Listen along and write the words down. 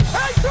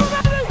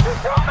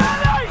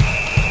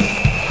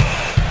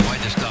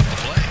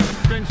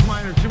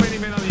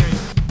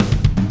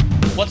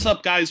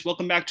up, guys?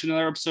 Welcome back to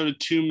another episode of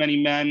Too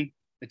Many Men.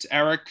 It's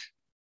Eric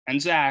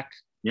and Zach.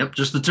 Yep,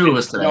 just the two of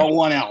us today. No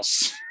one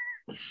else.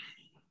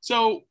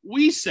 So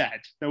we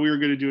said that we were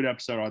going to do an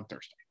episode on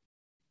Thursday.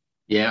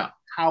 Yeah.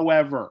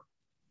 However,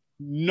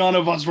 none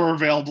of us were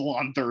available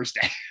on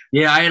Thursday.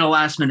 Yeah, I had a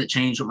last minute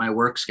change with my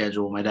work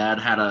schedule. My dad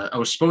I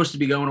was supposed to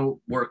be going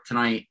to work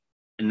tonight,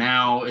 and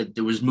now it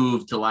was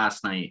moved to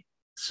last night.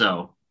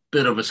 So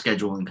bit of a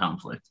scheduling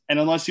conflict. And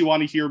unless you want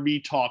to hear me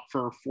talk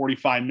for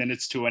 45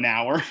 minutes to an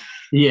hour.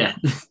 Yeah.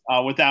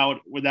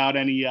 without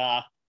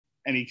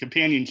any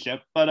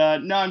companionship.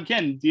 But no, I'm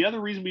kidding. The other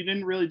reason we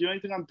didn't really do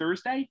anything on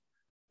Thursday,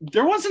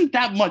 there wasn't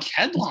that much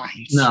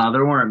headlines. No,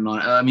 there weren't.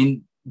 I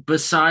mean,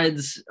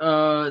 besides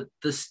the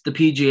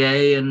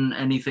PGA and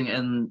anything,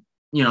 and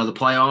the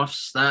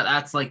playoffs,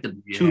 that's like the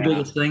two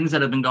biggest things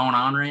that have been going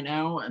on right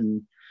now.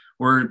 And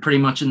we're pretty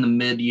much in the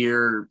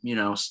mid-year,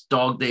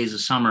 dog days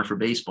of summer for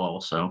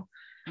baseball. So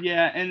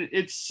yeah, and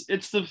it's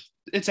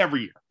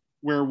every year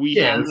where we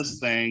have this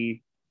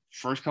thing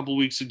first couple of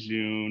weeks of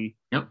June.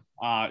 Yep.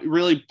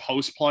 Really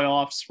post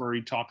playoffs where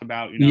we talk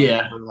about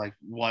like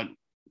what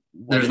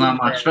there's not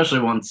much, especially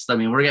once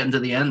we're getting to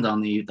the end on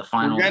the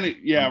final. We're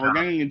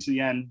getting into the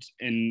end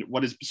in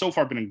what has so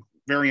far been a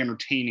very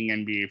entertaining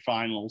NBA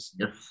finals.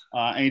 Yes.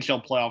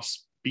 NHL playoffs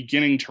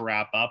beginning to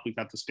wrap up. We've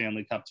got the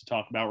Stanley Cup to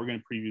talk about. We're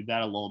going to preview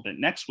that a little bit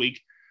next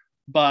week,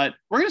 but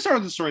we're going to start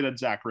with the story that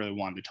Zach really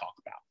wanted to talk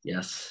about.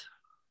 Yes.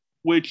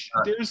 Which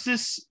there's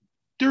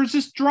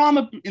this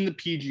drama in the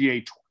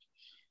PGA Tour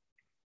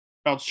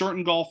about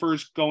certain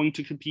golfers going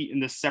to compete in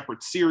this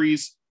separate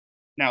series.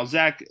 Now,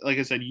 Zach, like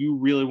I said, you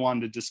really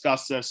wanted to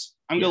discuss this.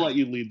 I'm going to let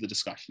you lead the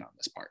discussion on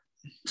this part.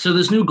 So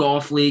this new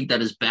golf league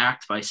that is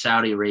backed by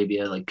Saudi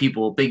Arabia, like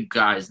big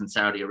guys in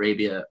Saudi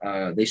Arabia,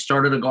 they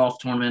started a golf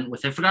tournament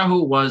with, I forgot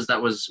who it was.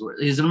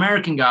 He's an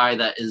American guy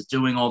that is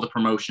doing all the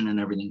promotion and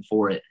everything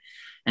for it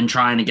and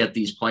trying to get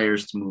these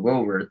players to move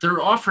over.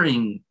 They're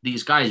offering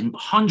these guys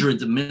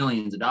hundreds of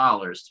millions of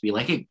dollars to be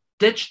like, hey,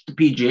 ditch the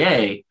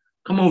PGA,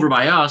 come over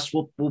by us.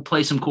 We'll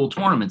play some cool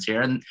tournaments here.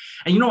 And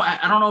I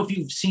don't know if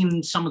you've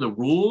seen some of the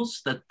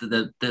rules that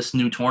this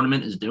new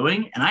tournament is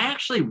doing, and I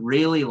actually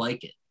really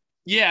like it.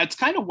 Yeah, it's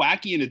kind of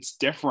wacky and it's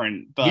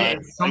different, but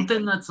it's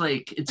something that's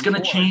like it's going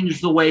to change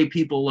the way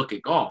people look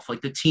at golf.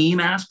 Like the team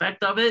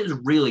aspect of it is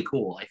really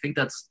cool. I think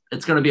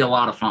it's going to be a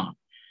lot of fun.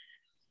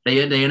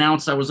 They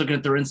announced, I was looking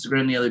at their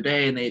Instagram the other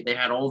day, and they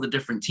had all the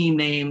different team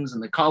names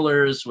and the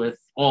colors with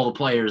all the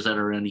players that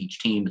are in each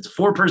team. It's a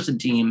 4-person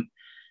team.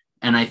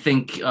 And I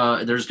think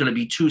there's going to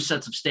be 2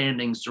 sets of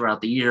standings throughout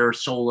the year,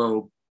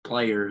 solo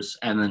players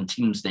and then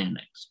team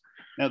standings.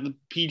 Now, the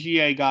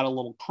PGA got a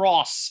little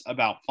cross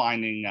about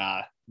finding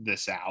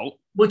this out.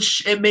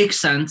 Which it makes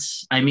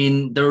sense. I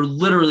mean, they're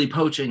literally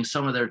poaching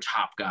some of their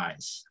top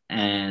guys.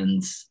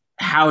 And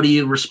how do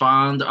you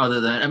respond other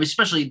than,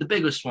 especially the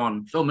biggest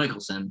one, Phil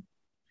Mickelson.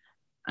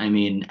 I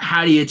mean,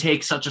 how do you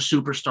take such a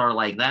superstar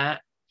like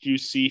that? Do you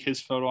see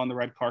his photo on the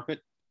red carpet?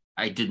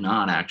 I did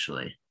not,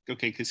 actually.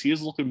 Okay, because he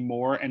is looking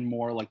more and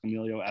more like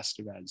Emilio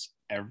Estevez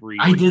every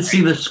I did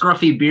see the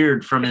scruffy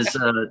beard from his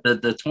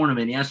the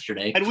tournament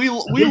yesterday. And we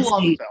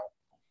love Phil.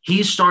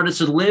 He started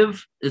to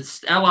live,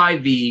 it's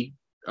LIV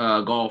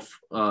golf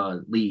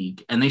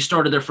league, and they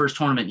started their first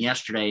tournament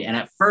yesterday. And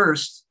at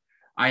first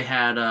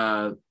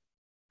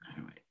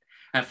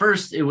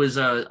it was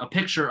a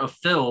picture of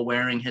Phil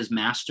wearing his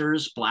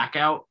Masters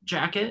blackout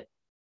jacket.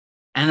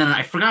 And then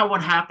I forgot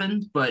what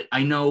happened, but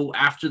I know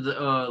after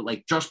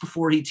just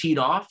before he teed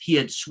off, he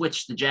had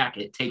switched the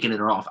jacket, taken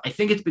it off. I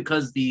think it's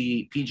because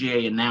the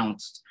PGA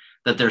announced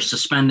that they're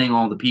suspending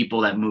all the people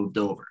that moved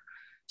over.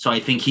 So I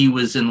think he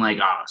was in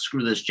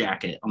screw this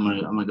jacket. I'm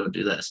gonna go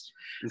do this.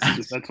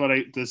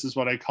 This is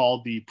what I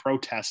call the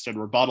protest and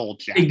rebuttal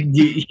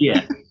jacket.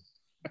 Yeah.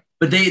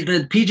 But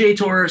the PGA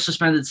Tour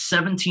suspended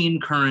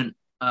 17 current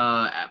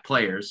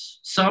players,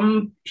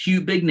 some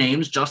huge big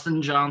names,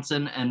 Justin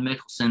Johnson and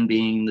Mickelson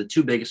being the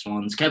 2 biggest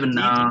ones. Kevin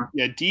Na.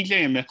 Yeah,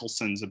 DJ and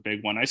Mickelson's a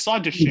big one. I saw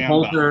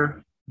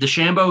DeChambeau.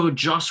 DeChambeau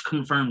just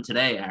confirmed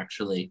today,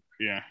 actually.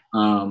 Yeah.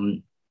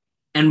 And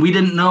we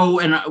didn't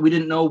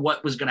know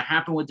what was going to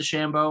happen with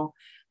DeChambeau,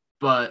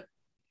 but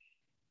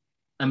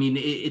I mean,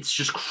 it's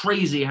just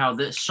crazy how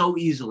this so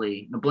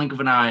easily, in the blink of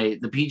an eye,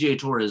 the PGA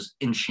Tour is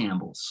in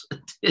shambles.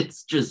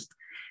 It's just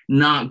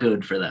not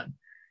good for them.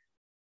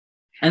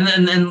 And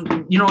then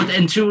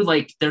and two,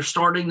 they're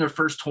starting their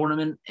first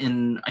tournament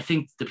in, I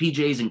think the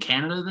PGA's in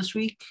Canada this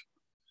week.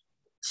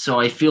 So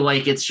I feel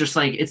like it's just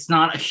it's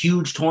not a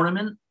huge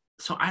tournament.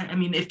 So I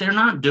mean, if they're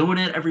not doing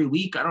it every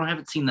week,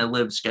 haven't seen the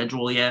live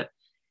schedule yet.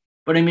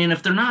 But I mean,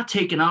 if they're not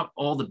taking up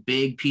all the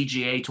big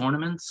PGA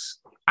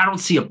tournaments, I don't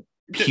see a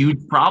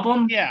huge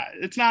problem. Yeah,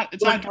 it's not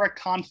direct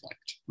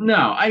conflict.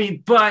 No, I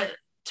mean, but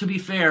to be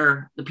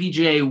fair, the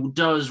PGA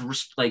does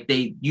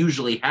they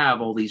usually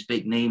have all these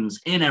big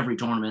names in every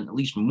tournament, at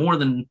least more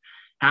than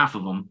half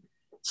of them.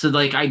 So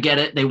I get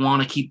it. They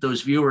want to keep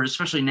those viewers,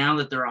 especially now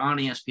that they're on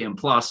ESPN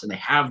Plus and they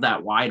have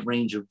that wide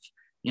range of,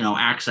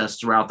 access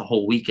throughout the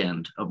whole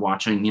weekend of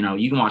watching,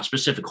 you can watch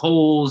specific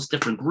holes,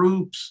 different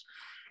groups.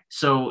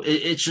 So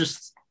it's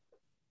just,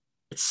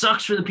 It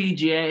sucks for the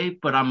PGA,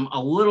 but I'm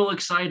a little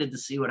excited to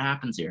see what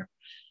happens here.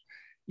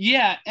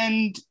 Yeah,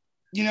 and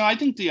I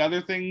think the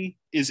other thing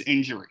is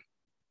injury.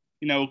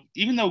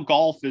 Even though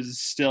golf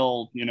is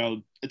still,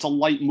 it's a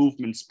light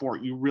movement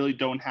sport, you really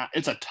don't have,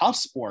 it's a tough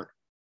sport,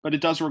 but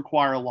it does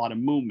require a lot of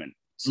movement.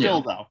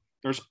 Still, though,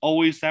 there's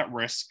always that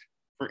risk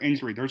for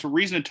injury. There's a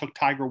reason it took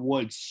Tiger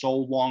Woods so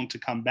long to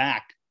come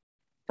back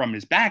from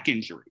his back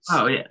injuries.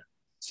 Oh, yeah.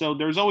 So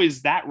there's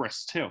always that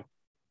risk too.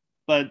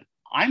 But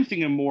I'm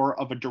thinking more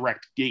of a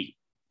direct gate,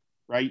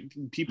 right?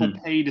 People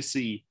pay to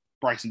see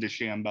Bryson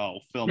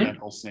DeChambeau, Phil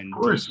Mickelson,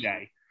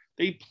 DJ.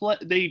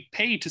 They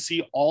pay to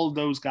see all of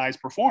those guys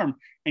perform,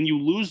 and you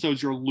lose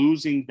those, you're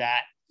losing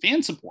that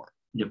fan support.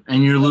 Yep.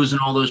 And you're losing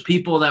all those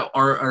people that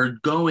are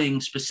going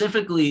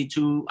specifically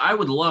to, I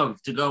would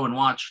love to go and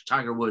watch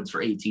Tiger Woods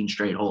for 18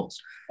 straight holes.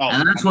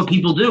 And that's what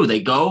people do.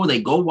 They go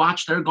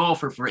watch their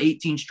golfer for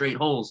 18 straight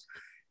holes,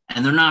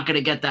 and they're not going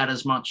to get that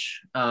as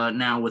much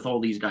now with all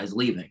these guys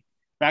leaving.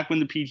 Back when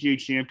the PGA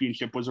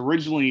Championship was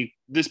originally,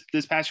 this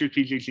past year's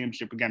PGA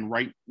Championship, again,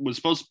 right, was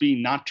supposed to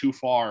be not too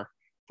far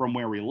from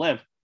where we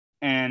live.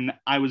 And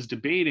I was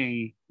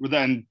debating,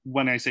 then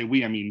when I say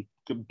we, I mean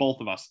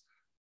both of us.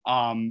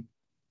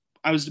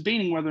 I was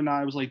debating whether or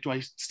not I was like, do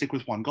I stick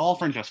with one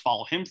golfer and just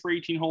follow him for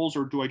 18 holes,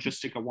 or do I just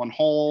stick at one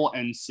hole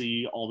and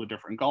see all the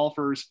different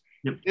golfers?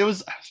 Yep. It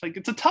was like,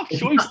 it's a tough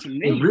choice to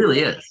make. It really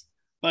is.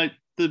 But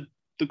the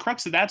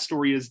crux of that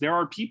story is there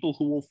are people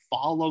who will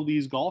follow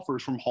these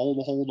golfers from hole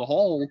to hole to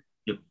hole.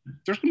 Yep.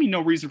 There's going to be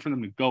no reason for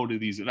them to go to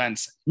these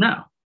events.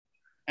 No.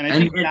 And I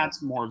think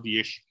that's more of the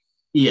issue.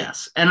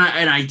 Yes. And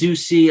I do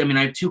see, I mean,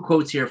 I have two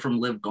quotes here from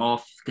Live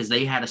Golf, because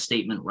they had a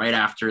statement right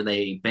after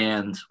they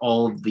banned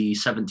all of the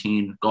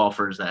 17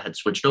 golfers that had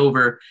switched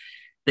over.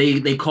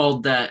 They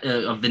called that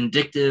a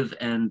vindictive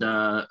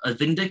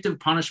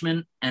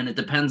punishment, and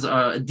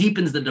it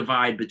deepens the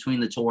divide between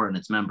the tour and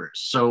its members.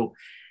 So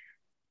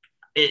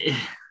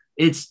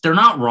they're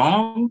not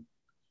wrong,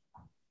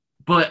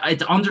 but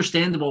it's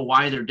understandable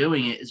why they're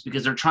doing it, is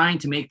because they're trying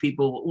to make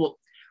people, well,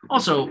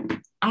 also,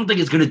 I don't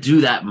think it's going to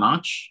do that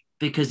much.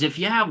 Because if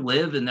you have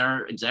Liv and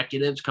their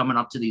executives coming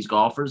up to these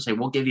golfers, say,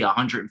 we'll give you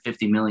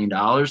 $150 million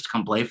to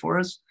come play for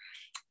us,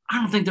 I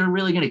don't think they're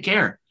really going to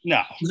care.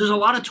 No. There's a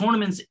lot of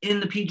tournaments in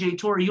the PGA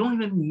Tour. You don't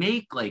even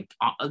make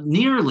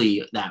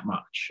nearly that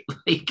much.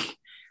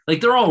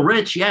 Like they're all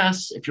rich,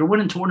 yes. If you're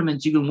winning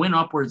tournaments, you can win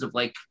upwards of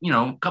a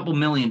couple $1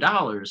 million.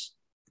 But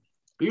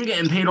you're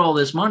getting paid all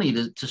this money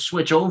to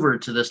switch over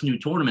to this new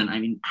tournament. I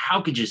mean, how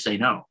could you say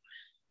no?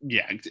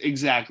 Yeah,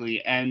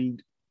 exactly.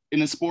 And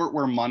in a sport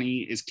where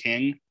money is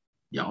king,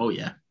 yeah, oh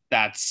yeah,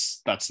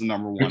 that's the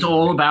number one. It's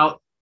all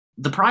about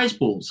the prize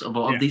pools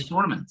of these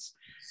tournaments.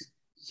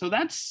 So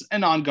that's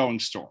an ongoing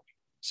story.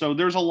 So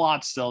there's a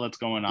lot still that's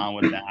going on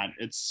with that.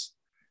 It's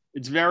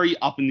very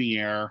up in the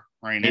air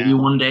right now. Maybe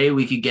one day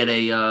we could get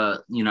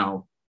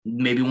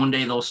maybe one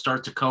day they'll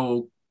start to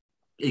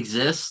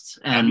coexist,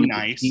 and we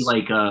could see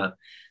like a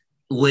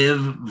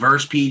Live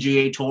versus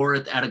PGA Tour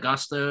at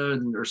Augusta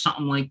or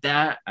something like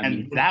that. I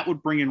mean, that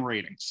would bring in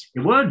ratings. It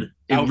would.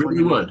 It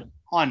really would.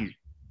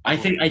 I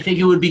think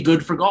it would be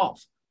good for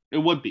golf. It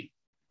would be,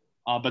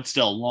 but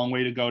still, a long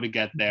way to go to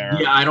get there.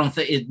 Yeah, I don't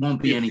think it won't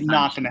be anytime. It's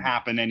not going to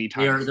happen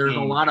anytime. There's a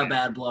lot of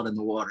bad blood in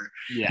the water.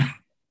 Yeah.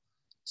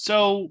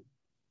 So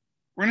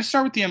we're going to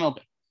start with the MLB,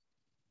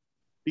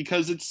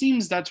 because it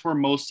seems that's where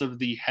most of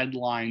the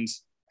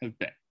headlines have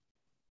been.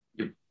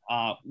 Yep.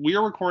 We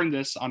are recording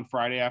this on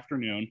Friday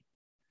afternoon,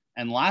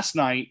 and last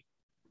night,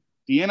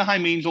 the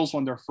Anaheim Angels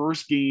won their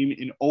first game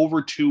in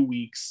over 2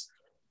 weeks,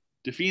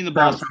 defeating the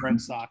Boston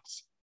Red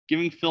Sox,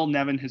 giving Phil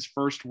Nevin his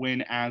first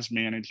win as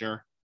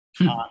manager.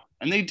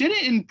 And they did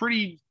it in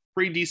pretty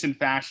decent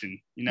fashion.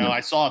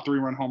 I saw a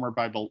 3-run homer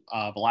by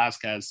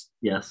Velasquez.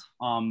 Yes.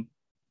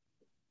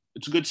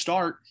 It's a good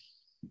start.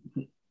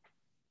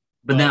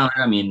 But now,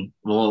 I mean,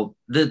 well,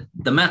 the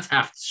Mets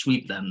have to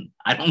sweep them.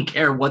 I don't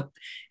care what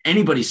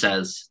anybody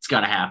says. It's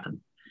got to happen.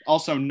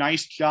 Also,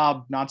 nice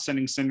job not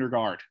sending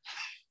Syndergaard.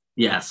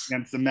 Yes.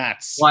 Against the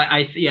Mets. Well,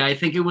 I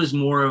think it was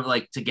more of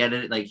to get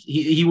it. Like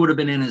he would have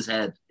been in his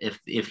head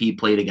if he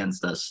played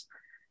against us.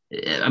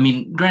 I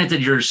mean,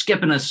 granted, you're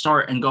skipping a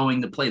start and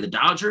going to play the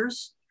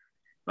Dodgers,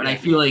 but I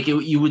feel like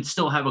you would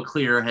still have a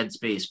clearer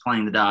headspace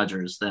playing the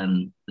Dodgers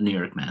than the New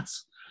York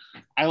Mets.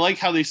 I like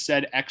how they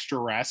said extra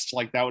rest.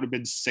 Like that would have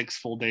been 6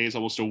 full days,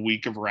 almost a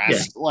week of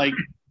rest. Yeah. Like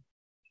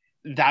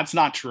that's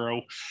not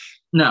true.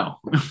 No.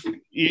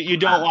 you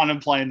don't want to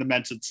play in the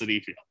Mets at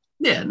Citi Field.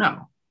 Yeah,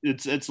 no.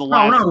 It's the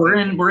last. No, we're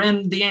in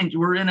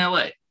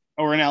LA.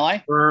 Oh, we're in LA?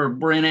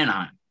 We're in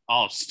Anaheim.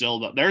 Oh,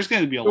 still there's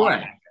going to be a lot of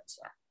fans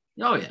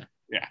there. Oh yeah.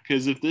 Yeah,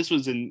 because if this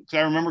was because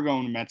I remember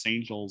going to Mets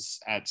Angels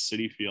at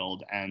Citi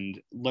Field,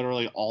 and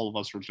literally all of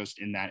us were just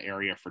in that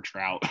area for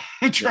Trout,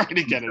 trying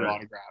to get an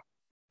autograph.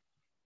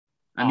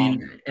 I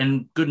mean,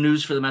 and good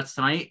news for the Mets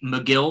tonight.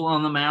 McGill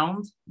on the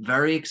mound,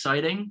 very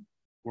exciting.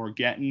 We're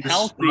getting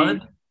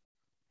healthy.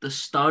 The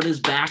stud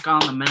is back on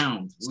the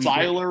mound.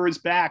 Seiler is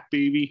back,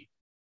 baby.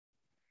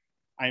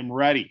 I'm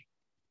ready.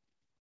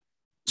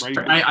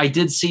 I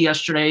did see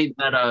yesterday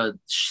that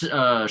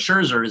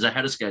Scherzer is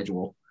ahead of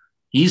schedule.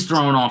 He's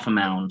throwing off a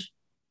mound.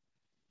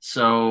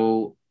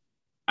 So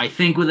I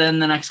think within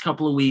the next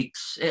couple of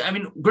weeks, I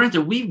mean,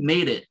 granted, we've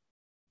made it.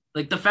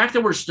 Like the fact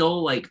that we're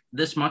still like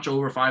this much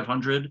over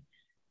 500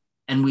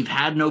 and we've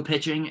had no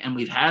pitching and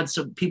we've had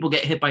some people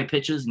get hit by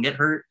pitches and get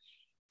hurt.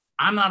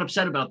 I'm not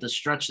upset about the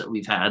stretch that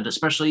we've had,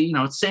 especially,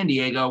 it's San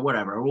Diego,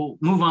 whatever. We'll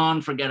move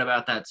on, forget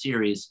about that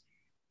series.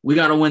 We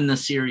got to win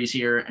this series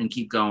here and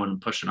keep going,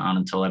 pushing on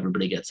until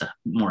everybody gets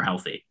more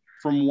healthy.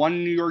 From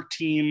one New York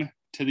team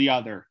to the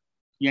other,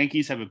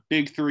 Yankees have a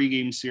big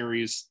 3-game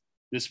series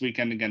this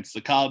weekend against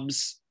the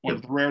Cubs. One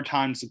of the rare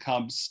times the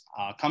Cubs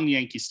come to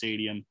Yankee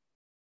Stadium.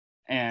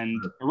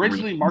 And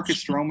originally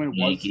Marcus Stroman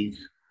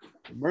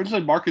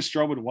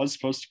was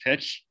supposed to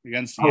pitch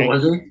against the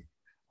Yankees. Was he?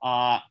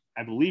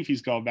 I believe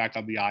he's going back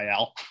on the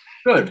IL.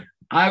 Good.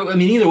 I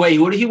mean, either way,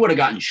 he would have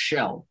gotten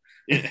shelled.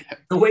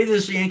 The way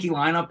this Yankee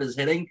lineup is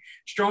hitting,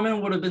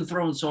 Stroman would have been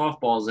throwing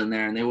softballs in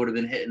there, and they would have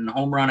been hitting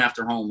home run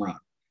after home run.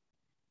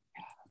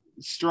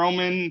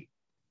 Stroman,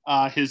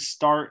 his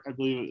start, I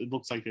believe it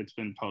looks like it's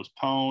been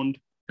postponed.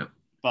 Yep.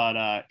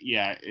 But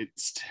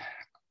it's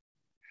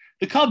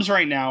the Cubs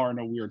right now are in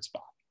a weird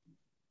spot.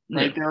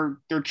 Right, yeah.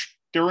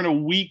 They're in a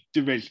weak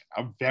division,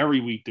 a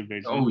very weak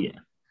division. Oh yeah,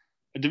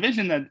 a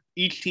division that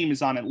each team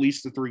is on at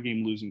least a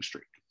 3-game losing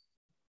streak.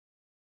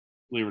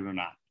 Believe it or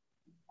not.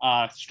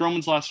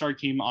 Stroman's last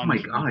start came on. Oh my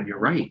God, you're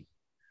right.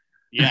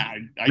 Yeah,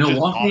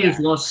 Milwaukee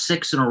has lost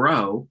 6 in a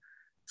row.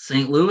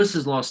 St. Louis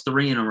has lost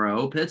 3 in a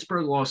row.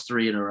 Pittsburgh lost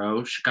 3 in a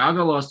row.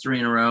 Chicago lost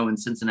 3 in a row, and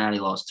Cincinnati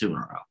lost 2 in a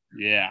row.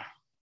 Yeah,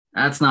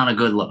 that's not a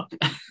good look.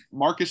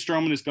 Marcus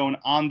Stroman is going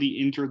on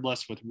the injured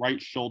list with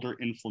right shoulder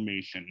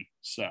inflammation,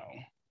 so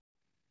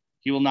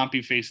he will not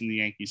be facing the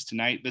Yankees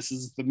tonight. This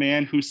is the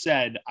man who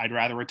said, "I'd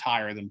rather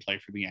retire than play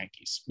for the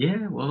Yankees."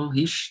 Yeah, well,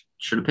 he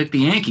should have picked the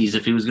Yankees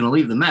if he was going to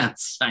leave the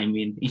Mets. I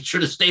mean, he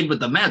should have stayed with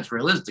the Mets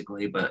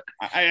realistically, but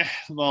I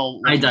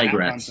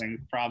digress.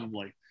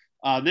 Probably.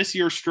 This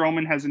year,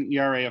 Stroman has an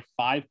ERA of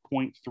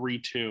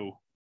 5.32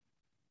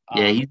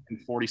 in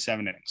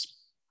 47 innings.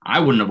 I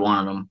wouldn't have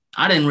wanted him.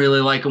 I didn't really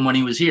like him when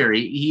he was here.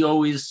 He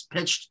always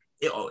pitched,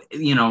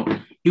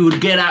 he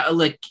would get out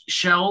like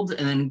shelled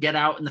and then get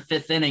out in the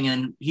 5th inning,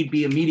 and he'd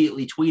be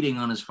immediately tweeting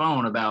on his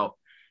phone about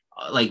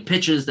like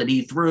pitches that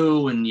he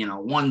threw and,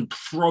 one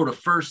throw to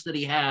first that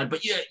he had,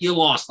 but you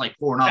lost like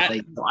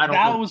 4-0. So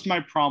that was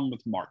my problem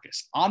with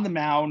Marcus. On the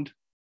mound,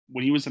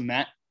 when he was a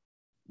Met,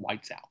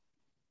 lights out.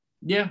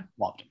 Yeah.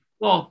 Loved him.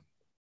 Well,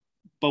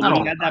 but when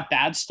he had that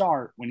bad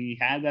start, when he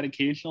had that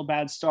occasional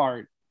bad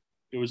start,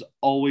 it was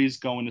always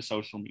going to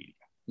social media.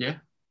 Yeah.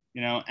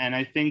 And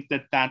I think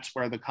that that's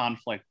where the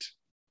conflict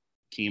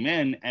came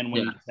in. And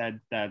when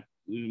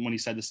he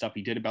said the stuff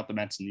he did about the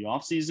Mets in the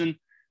offseason,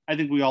 I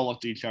think we all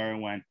looked at each other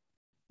and went,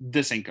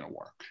 this ain't going to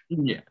work.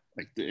 Yeah.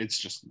 Like, it's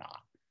just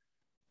not.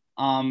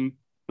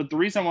 But the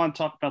reason I want to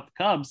talk about the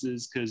Cubs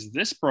is because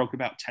this broke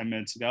about 10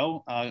 minutes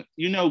ago.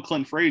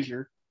 Clint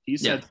Frazier, he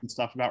said some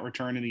stuff about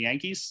returning to the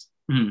Yankees,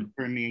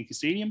 returning to Yankee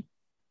Stadium.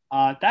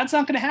 That's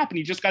not going to happen.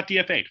 He just got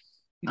DFA'd.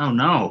 Oh,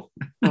 no.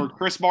 For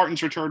Chris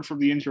Martin's return from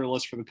the injury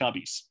list for the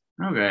Cubbies.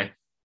 Okay.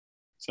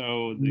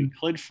 So the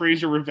Clint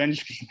Frazier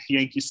revenge game at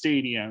Yankee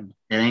Stadium.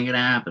 It ain't going to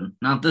happen.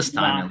 Not this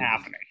time. Not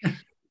happening.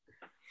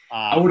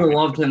 I would have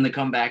loved him to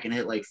come back and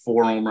hit like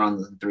 4 home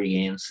runs in 3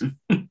 games.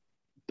 Could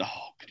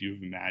you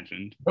have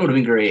imagined? That would have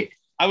been great.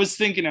 I was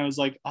thinking, I was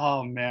like,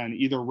 oh man,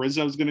 either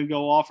Rizzo's going to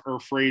go off or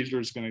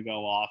Frazier's going to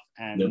go off.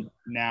 And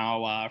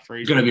now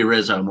Frazier's going to be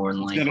Rizzo more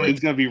than likely. It's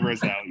going to be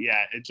Rizzo.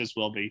 Yeah, it just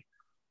will be.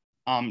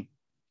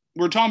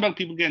 We're talking about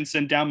people getting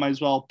sent down. Might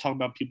as well talk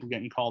about people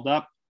getting called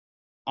up.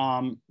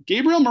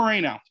 Gabriel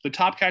Moreno, the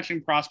top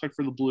catching prospect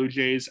for the Blue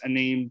Jays, a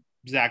name,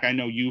 Zach, I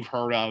know you've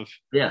heard of.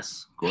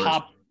 Yes, of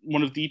course.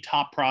 One of the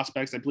top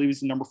prospects. I believe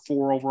he's the number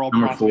 4 overall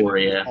prospect. Number 4,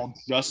 yeah.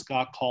 Just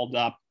got called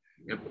up.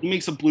 Yep. He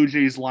makes the Blue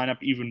Jays lineup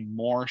even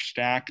more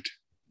stacked.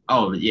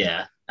 Oh,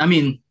 yeah. I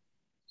mean,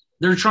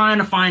 they're trying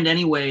to find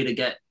any way to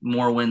get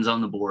more wins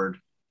on the board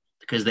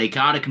because they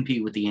got to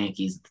compete with the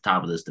Yankees at the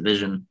top of this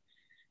division.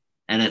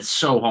 And it's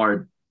so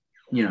hard,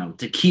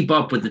 to keep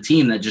up with the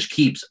team that just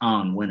keeps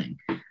on winning.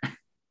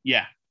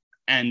 Yeah.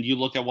 And you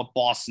look at what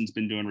Boston's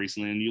been doing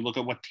recently, and you look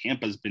at what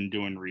Tampa's been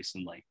doing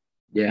recently.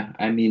 Yeah.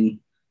 I mean,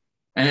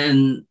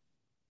 and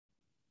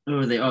they're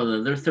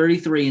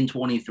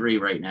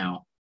 33-23 right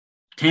now.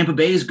 Tampa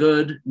Bay is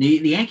good. The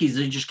Yankees,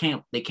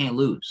 they can't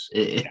lose.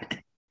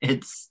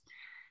 It's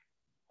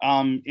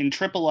in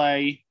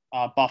AAA,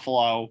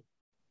 Buffalo,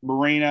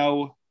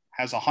 Moreno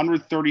has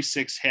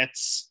 136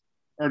 hits,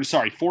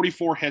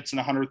 44 hits and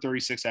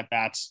 136 at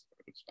bats.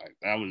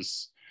 That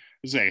was,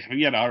 if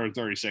he had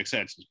 136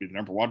 hits, he'd be the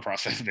number 1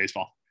 prospect in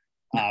baseball.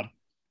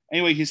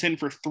 Anyway, he's hitting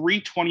for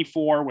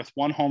 324 with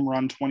 1 home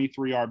run,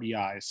 23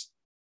 RBIs,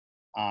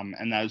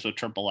 and that is with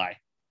AAA.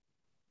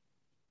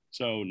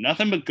 So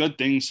nothing but good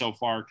things so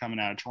far coming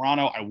out of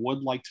Toronto. I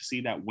would like to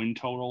see that win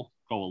total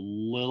go a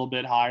little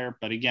bit higher.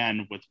 But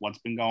again, with what's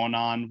been going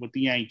on with the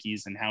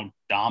Yankees and how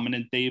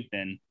dominant they've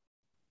been,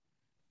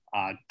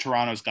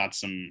 Toronto's got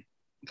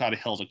a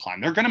hill to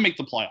climb. They're going to make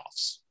the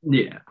playoffs.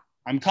 Yeah.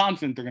 I'm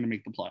confident they're going to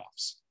make the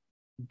playoffs,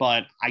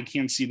 but I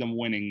can't see them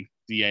winning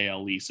the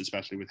AL East,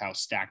 especially with how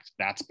stacked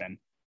that's been.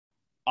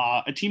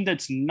 A team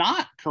that's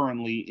not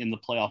currently in the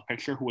playoff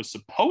picture, who was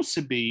supposed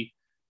to be,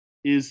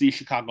 is the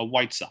Chicago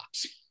White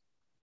Sox.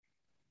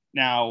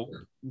 Now,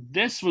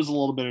 this was a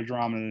little bit of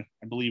drama,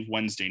 I believe,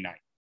 Wednesday night.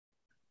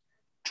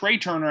 Trey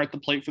Turner at the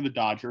plate for the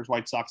Dodgers,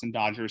 White Sox and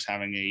Dodgers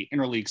having a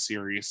interleague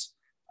series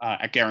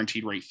at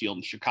Guaranteed Rate Field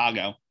in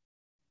Chicago.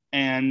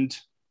 And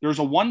there's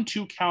a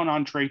 1-2 count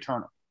on Trey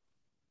Turner.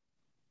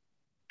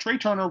 Trey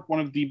Turner,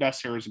 one of the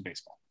best hitters in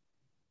baseball.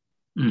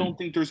 Don't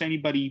think there's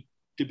anybody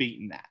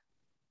debating that.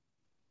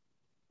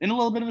 In a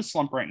little bit of a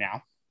slump right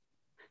now.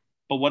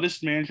 But what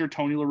does manager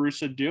Tony La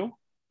Russa do?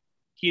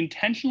 He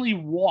intentionally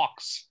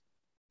walks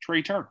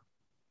Trey Turner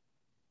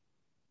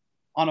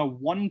on a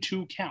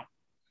 1-2 count.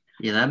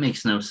 Yeah, that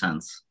makes no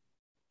sense.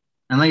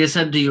 And like I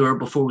said to you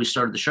before we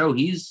started the show,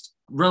 he's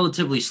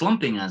relatively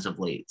slumping as of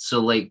late. So,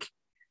 like,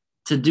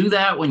 to do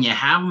that when you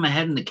have him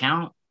ahead in the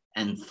count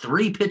and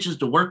 3 pitches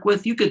to work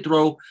with, you could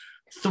throw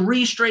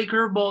 3 straight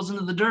curveballs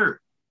into the dirt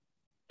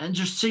and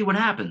just see what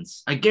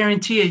happens. I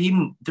guarantee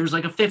you, there's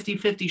like a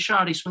 50-50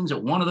 shot he swings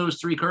at one of those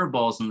 3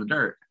 curveballs in the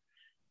dirt.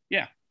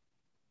 Yeah.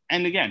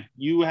 And again,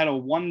 you had a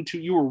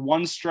 1-2, you were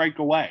 1 strike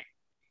away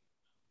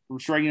from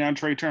striking out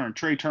Trey Turner.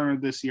 Trey Turner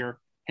this year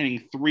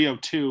hitting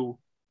 302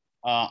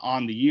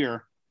 on the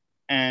year.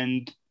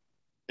 And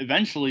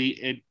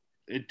eventually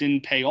it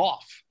didn't pay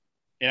off.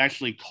 It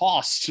actually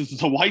cost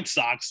the White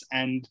Sox,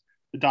 and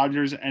the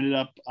Dodgers ended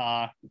up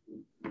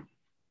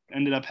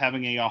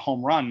having a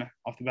home run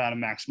off the bat of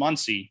Max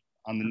Muncy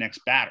on the next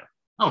batter.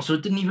 Oh, so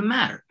it didn't even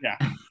matter. Yeah.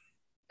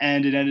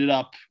 And it ended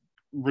up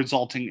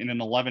resulting in an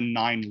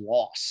 11-9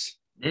 loss.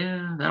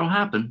 Yeah, that'll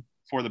happen.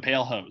 For the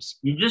Pale Hose.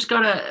 You just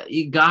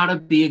gotta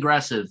be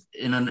aggressive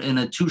in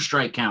a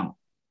 2-strike count.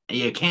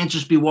 You can't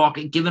just be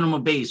giving them a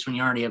base when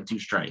you already have 2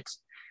 strikes.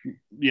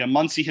 Yeah,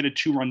 Muncy hit a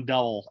 2-run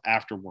double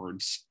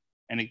afterwards,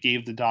 and it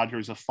gave the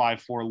Dodgers a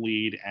 5-4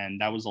 lead,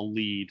 and that was a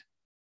lead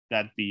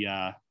that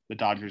the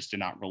Dodgers did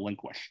not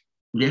relinquish.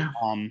 Yeah.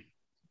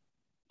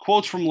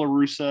 Quotes from La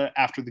Russa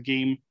after the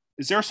game.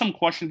 Is there some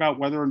question about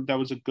whether that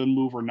was a good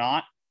move or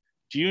not?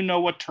 Do you know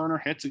what Turner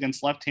hits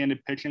against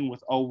left-handed pitching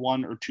with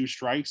 0-1 or 2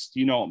 strikes?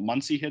 Do you know what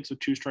Muncy hits with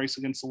 2 strikes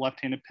against the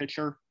left-handed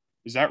pitcher?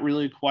 Is that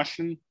really a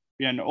question?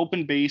 We had an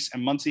open base,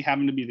 and Muncy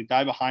happened to be the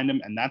guy behind him,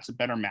 and that's a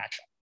better matchup.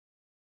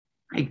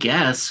 I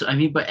guess. I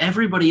mean, but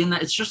everybody in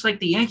that, it's just like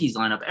the Yankees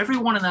lineup.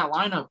 Everyone in that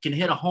lineup can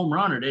hit a home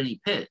run at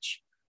any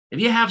pitch. If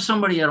you have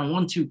somebody at a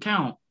 1-2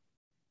 count,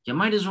 you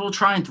might as well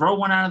try and throw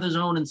one out of the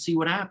zone and see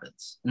what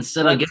happens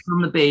instead of getting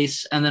from the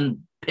base and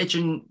then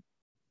pitching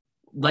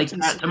like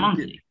that to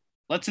Muncy.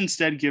 Let's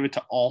instead give it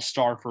to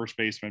all-star first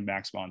baseman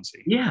Max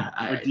Muncy. Yeah.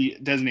 Or the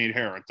designated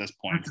hitter at this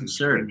point. That's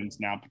absurd. He's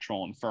now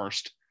patrolling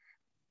first.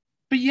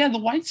 But yeah, the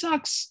White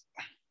Sox,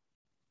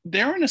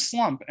 they're in a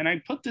slump. And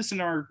I put this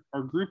in our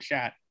group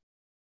chat.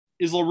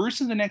 Is La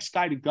Russa the next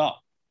guy to go?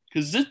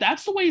 Because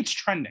that's the way it's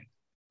trending.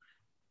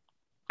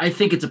 I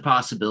think it's a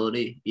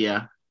possibility,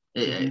 yeah.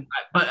 Mm-hmm.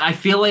 But I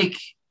feel like,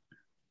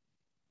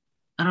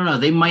 I don't know,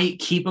 they might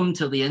keep him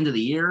till the end of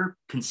the year,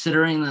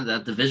 considering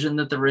that division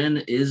that they're in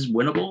is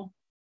winnable.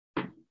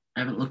 I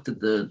haven't looked at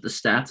the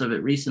stats of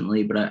it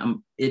recently, but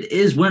it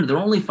is winnable. They're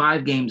only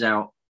 5 games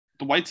out.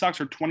 The White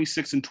Sox are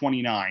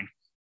 26-29.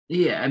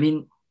 Yeah, I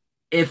mean,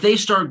 if they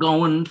start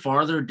going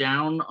farther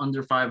down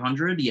under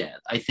 500, yeah,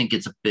 I think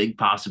it's a big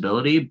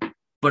possibility.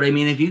 But I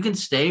mean, if you can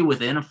stay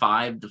within a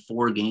 5 to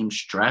 4 game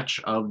stretch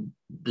of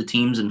the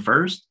teams in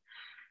first,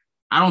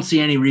 I don't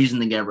see any reason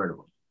to get rid of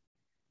them.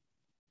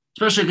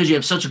 Especially because you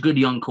have such a good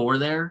young core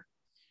there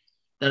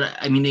that,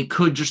 I mean, it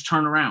could just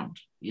turn around.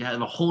 You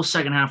have a whole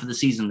second half of the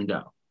season to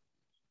go.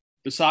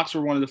 The Sox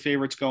were one of the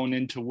favorites going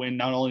in to win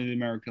not only the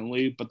American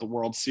League, but the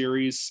World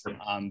Series.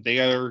 They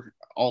are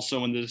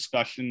also in the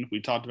discussion.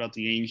 We talked about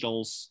the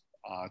Angels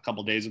a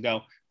couple of days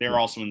ago. They're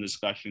also in the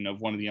discussion of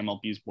one of the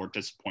MLB's more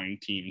disappointing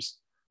teams.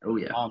 Oh,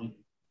 yeah.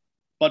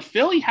 But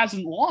Philly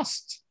hasn't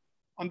lost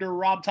under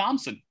Rob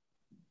Thompson.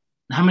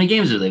 How many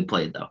games have they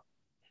played, though?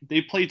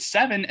 They've played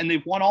 7, and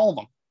they've won all of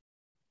them.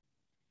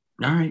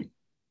 All right.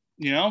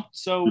 You know,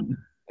 so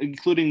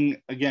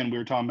including, again, we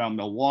were talking about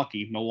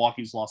Milwaukee.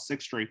 Milwaukee's lost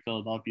 6 straight.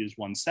 Philadelphia's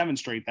won 7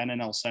 straight. That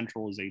NL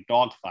Central is a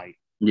dogfight.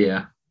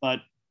 Yeah. But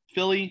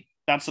Philly,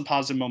 that's the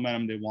positive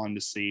momentum they wanted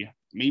to see.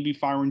 Maybe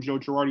firing Joe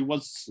Girardi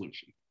was the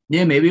solution.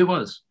 Yeah, maybe it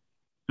was.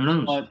 Who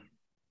knows? But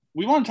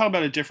we want to talk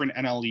about a different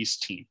NL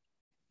East team.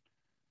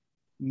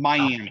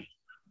 Miami.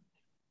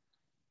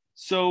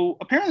 So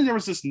apparently there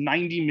was this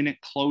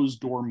 90-minute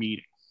closed-door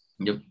meeting.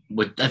 Yep.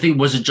 I think,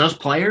 was it just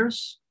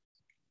players?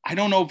 I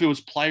don't know if it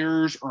was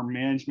players or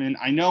management.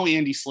 I know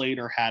Andy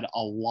Slater had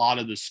a lot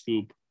of the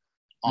scoop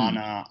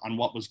on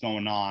what was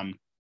going on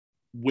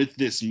with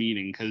this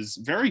meeting, because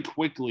very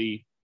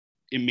quickly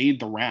it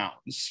made the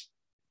rounds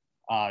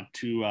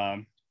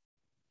to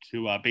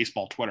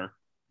baseball Twitter.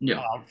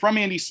 Yeah. From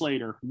Andy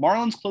Slater,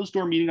 Marlins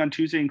closed-door meeting on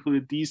Tuesday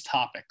included these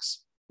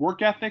topics.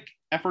 work ethic,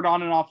 effort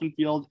on and off the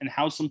field, and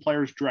how some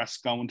players dress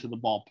going to the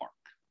ballpark.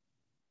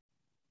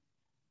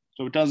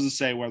 So it doesn't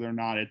say whether or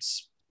not it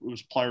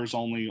was players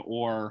only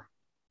or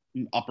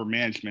upper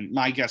management.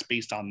 My guess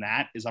based on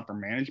that is upper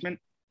management.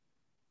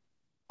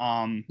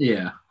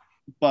 Yeah.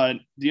 But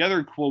the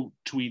other quote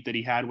tweet that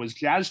he had was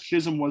Jazz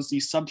Chisholm was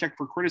the subject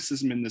for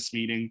criticism in this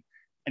meeting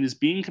and is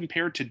being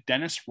compared to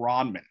Dennis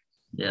Rodman.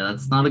 Yeah,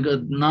 that's not a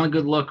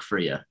good look for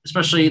you,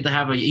 especially to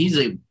have he's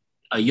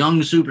a young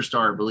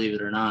superstar, believe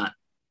it or not,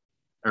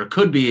 or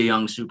could be a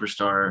young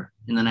superstar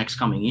in the next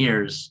coming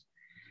years.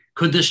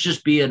 Could this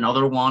just be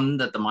another one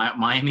that the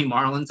Miami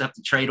Marlins have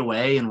to trade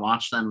away and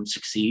watch them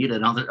succeed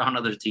on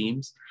other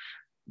teams?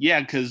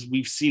 Yeah, because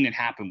we've seen it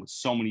happen with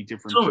so many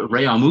different. So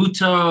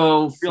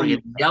Realmuto,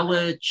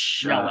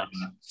 Yelich,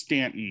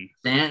 Stanton.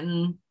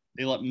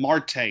 They let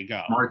Marte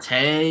go.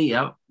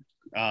 Yep.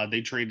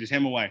 They traded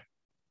him away.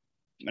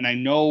 And I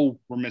know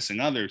we're missing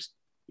others.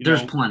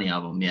 There's plenty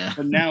of them, yeah.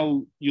 But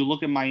now you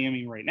look at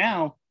Miami right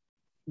now.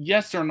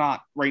 Yes, they're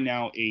not right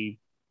now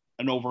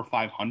an over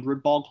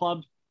 500 ball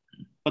club,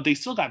 but they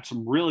still got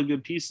some really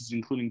good pieces,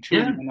 including two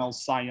of the NL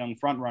Cy Young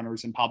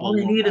frontrunners and Pablo. All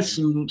they need is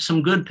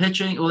some good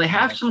pitching. Well, they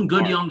have some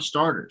good young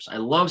starters. I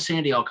love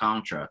Sandy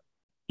Alcantara.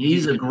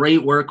 He's a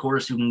great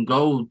workhorse who can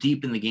go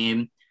deep in the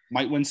game.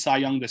 Might win Cy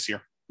Young this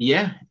year.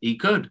 Yeah, he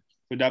could.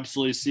 Could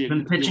absolutely see it.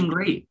 Been pitching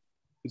great.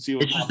 It's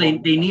just they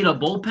need a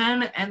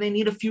bullpen and they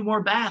need a few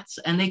more bats,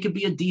 and they could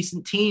be a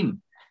decent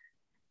team.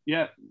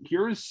 Yeah,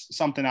 here's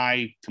something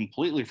I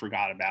completely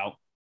forgot about.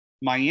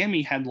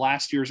 Miami had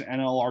last year's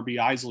NL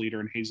RBIs leader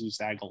in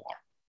Jesus Aguilar.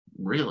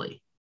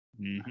 Really?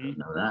 Mm-hmm. I didn't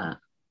know that.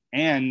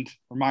 And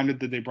reminded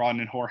that they brought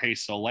in Jorge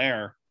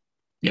Soler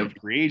in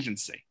free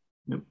agency.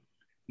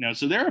 Yep.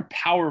 So they're a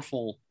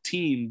powerful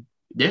team.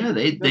 Yeah,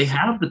 they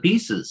have the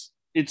pieces.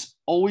 It's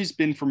always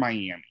been for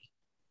Miami.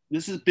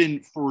 This has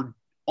been for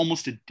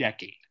almost a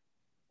decade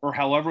or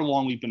however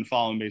long we've been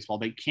following baseball.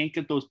 They can't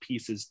get those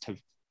pieces to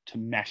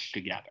mesh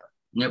together.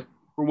 Yep.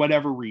 For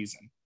whatever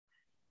reason.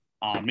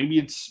 Maybe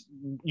it's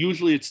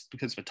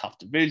because of a tough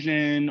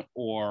division,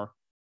 or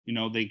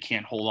they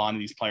can't hold on to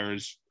these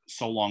players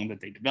so long that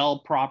they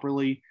develop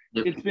properly.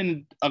 Yep. It's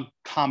been a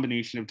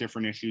combination of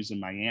different issues in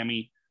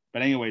Miami.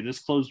 But anyway, this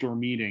closed door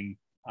meeting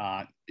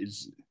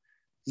is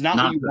not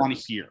what you want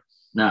to hear.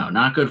 No,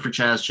 not good for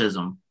Jazz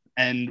Chisholm.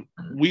 And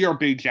we are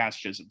big Jazz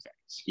Chisholm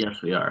fans.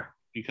 Yes, we are.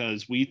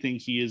 Because we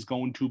think he is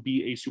going to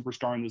be a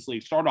superstar in this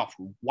league. Start off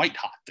white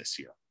hot this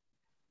year.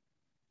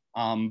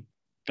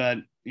 But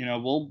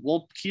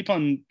we'll keep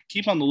on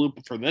the loop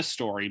for this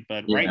story.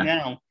 But right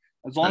now,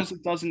 as long as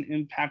it doesn't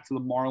impact the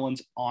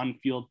Marlins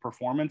on-field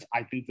performance,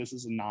 I think this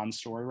is a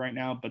non-story right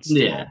now. But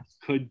still,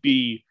 could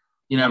be.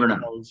 You never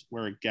know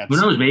where it gets. Who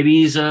knows?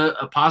 Maybe he's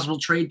a possible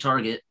trade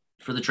target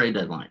for the trade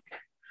deadline.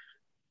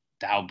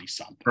 That would be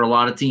something for a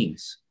lot of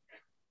teams.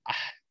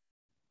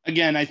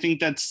 Again, I think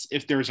that's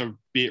if there's a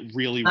bit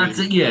really. That's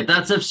it. Yeah,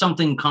 that's if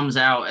something comes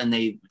out and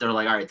they're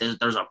like, all right,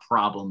 there's a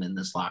problem in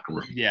this locker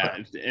room. Yeah,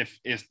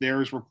 if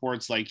there's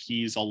reports like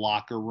he's a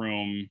locker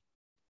room,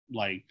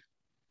 like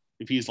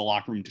if he's a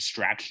locker room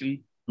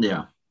distraction.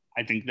 Yeah,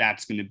 I think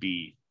that's going to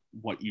be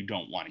what you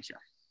don't want to hear.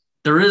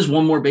 There is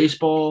one more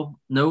baseball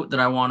note that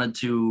I wanted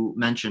to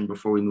mention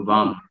before we move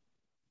on.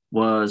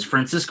 Was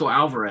Francisco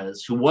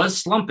Alvarez, who was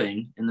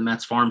slumping in the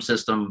Mets farm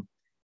system,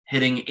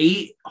 hitting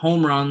 8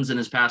 home runs in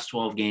his past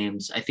 12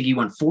 games. I think he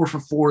went 4 for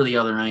 4 the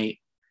other night,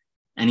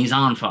 and he's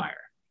on fire.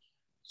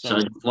 So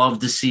I'd love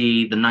to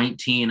see the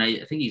 19.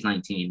 I think he's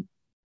 19.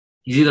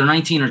 He's either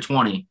 19 or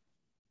 20.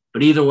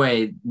 But either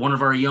way, one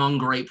of our young,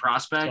 great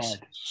prospects,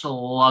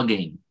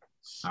 slugging.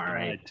 All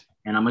right.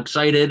 And I'm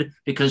excited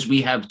because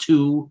we have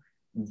 2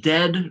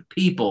 dead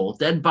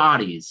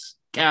bodies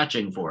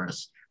catching for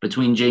us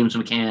between James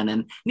McCann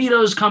and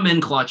Nito's come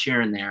in clutch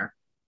here and there,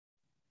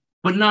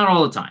 but not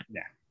all the time.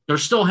 Yeah. They're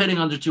still hitting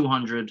under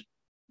 200.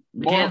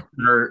 McCann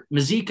or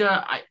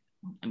Mazika,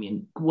 I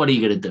mean, what are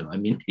you going to do? I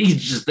mean,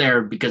 he's just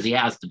there because he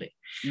has to be.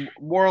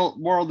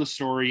 Moral of the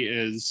story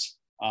is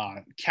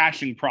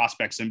catching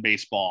prospects in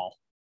baseball.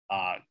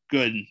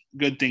 Good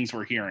things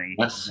we're hearing.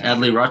 Yes,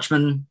 Adley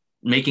Rutschman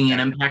making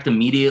an impact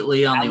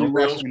immediately on the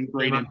Orioles.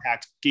 Great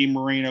impact. Gabe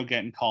Moreno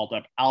getting called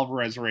up.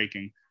 Alvarez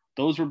raking.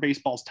 Those were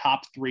baseball's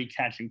top 3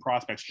 catching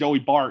prospects. Joey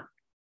Bart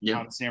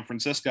out of San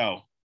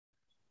Francisco.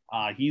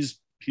 He's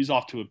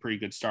off to a pretty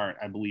good start,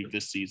 I believe,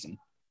 this season.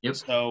 Yep.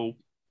 So,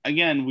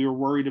 again, we were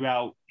worried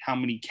about how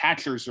many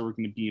catchers there were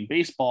going to be in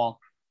baseball,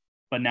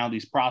 but now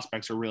these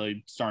prospects are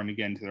really starting to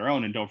get into their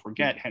own. And don't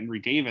forget, Henry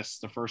Davis,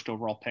 the first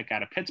overall pick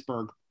out of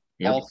Pittsburgh,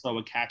 also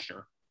a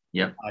catcher.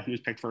 Yep. He was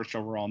picked first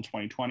overall in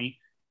 2020.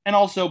 And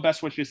also,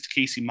 best wishes to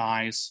Casey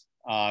Mize,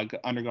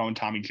 undergoing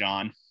Tommy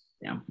John.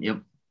 Yeah.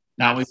 Yep.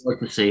 Now we like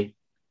to see.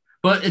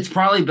 But it's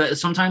probably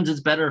sometimes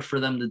it's better for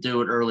them to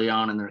do it early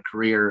on in their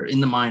career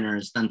in the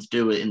minors than to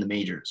do it in the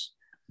majors.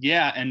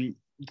 Yeah, and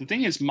the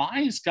thing is,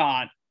 Mize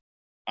got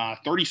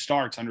 30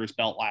 starts under his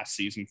belt last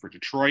season for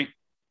Detroit.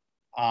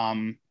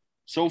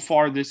 So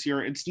far this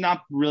year, it's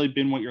not really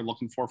been what you're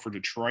looking for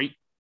Detroit.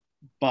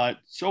 But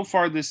so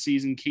far this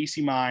season,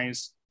 Casey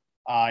Mize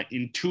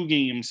In 2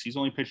 games, he's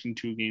only pitched in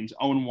 2 games,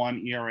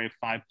 0-1, ERA of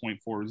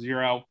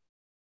 5.40.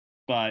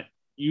 But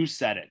you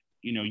said it,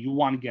 you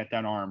want to get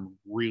that arm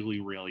really,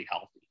 really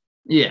healthy.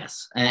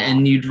 Yes.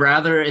 And you'd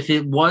rather, if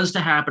it was to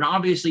happen,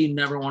 obviously you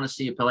never want to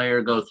see a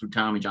player go through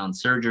Tommy John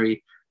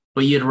surgery,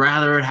 but you'd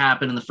rather it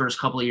happen in the first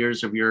couple of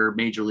years of your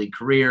major league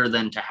career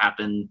than to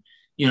happen,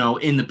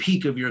 in the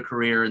peak of your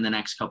career in the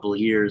next couple of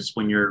years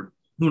when you're,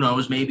 who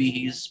knows, maybe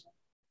he's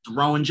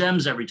throwing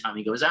gems every time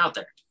he goes out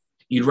there.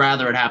 You'd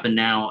rather it happen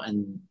now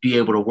and be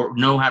able to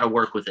know how to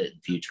work with it in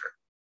the future.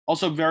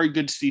 Also, very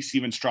good to see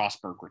Steven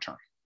Strasburg return.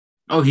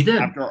 Oh, he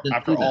did.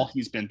 After all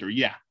he's been through.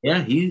 Yeah.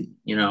 Yeah,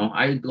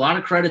 a lot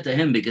of credit to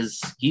him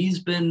because he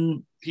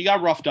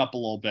got roughed up a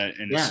little bit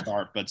in his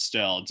start, but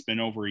still, it's been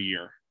over a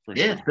year. For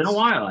sure. It's been a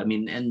while. I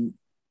mean, and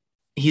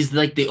he's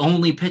like the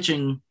only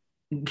pitching,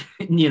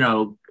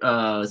 star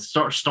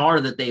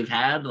that they've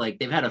had. Like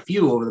they've had a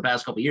few over the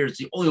past couple of years. It's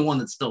the only one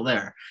that's still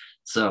there.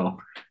 So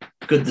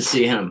good to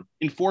see him.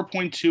 In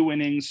 4.2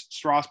 innings,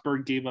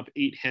 Strasburg gave up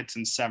 8 hits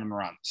and 7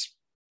 runs.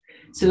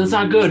 See, that's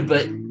not good,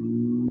 but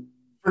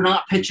for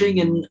not pitching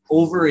in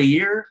over a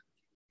year,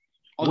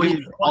 I'll give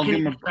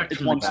him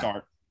it's one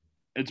start.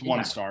 It's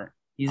one start.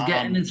 He's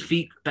getting his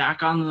feet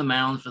back on the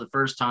mound for the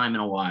first time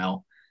in a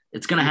while.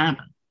 It's going to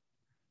happen.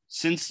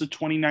 Since the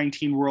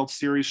 2019 World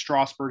Series,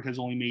 Strasburg has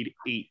only made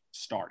 8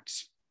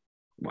 starts.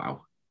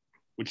 Wow.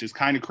 Which is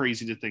kind of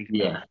crazy to think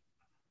about.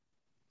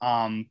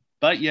 Yeah.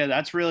 But yeah,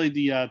 that's really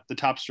the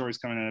top stories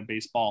coming out of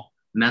baseball.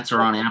 Mets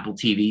are on Apple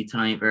TV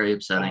tonight. Very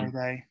upsetting. Are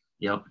they?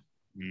 Yep.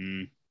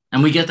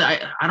 And we get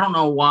I don't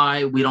know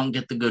why we don't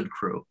get the good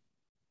crew.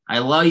 I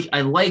like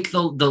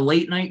the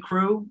late night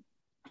crew.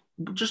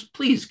 Just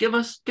please give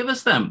us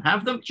them.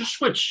 Have them just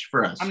switch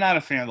for us. I'm not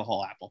a fan of the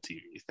whole Apple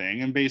TV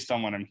thing, and based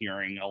on what I'm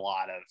hearing, a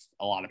lot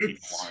of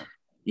people aren't.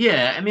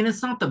 Yeah, I mean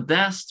it's not the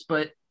best,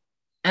 but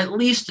at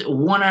least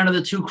one out of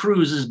the 2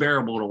 crews is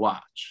bearable to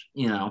watch.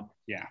 Yeah.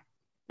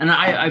 And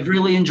I've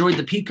really enjoyed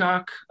the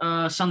Peacock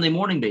Sunday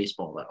morning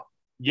baseball though.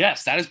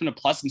 Yes, that has been a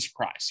pleasant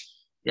surprise.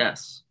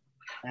 Yes.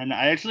 And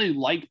I actually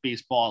like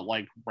baseball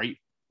like right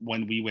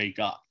when we wake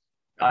up.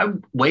 I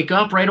wake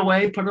up right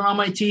away, put it on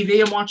my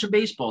TV, and watch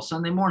baseball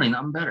Sunday morning.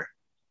 I'm better.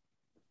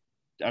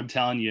 I'm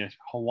telling you,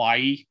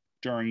 Hawaii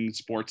during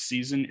sports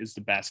season is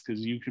the best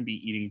because you can be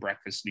eating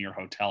breakfast in your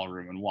hotel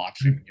room and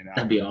watching,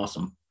 That'd be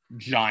awesome.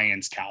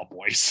 Giants,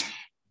 Cowboys.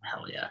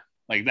 Hell yeah.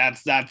 Like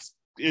that's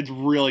it's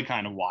really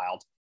kind of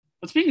wild.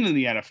 But speaking of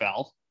the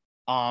NFL,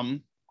 a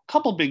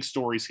couple big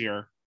stories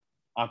here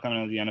coming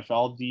out of the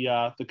NFL.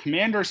 The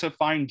Commanders have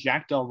fined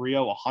Jack Del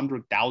Rio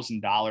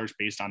 $100,000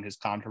 based on his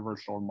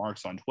controversial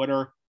remarks on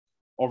Twitter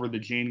over the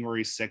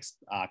January 6th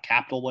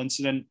Capitol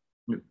incident.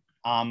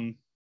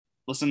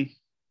 Listen,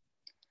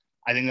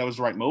 I think that was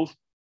the right move.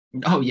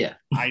 Oh yeah.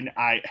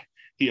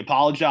 He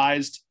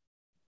apologized,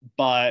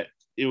 but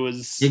it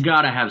was, you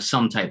got to have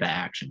some type of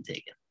action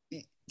taken.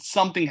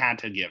 Something had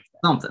to give.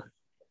 Something.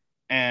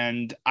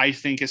 And I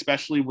think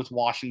especially with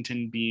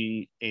Washington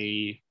being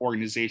a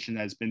organization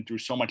that has been through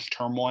so much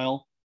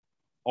turmoil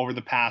over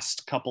the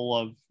past couple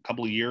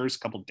of years,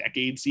 couple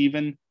decades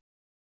even,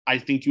 I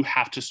think you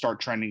have to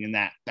start trending in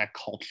that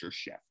culture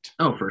shift.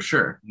 Oh, for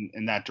sure.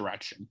 In that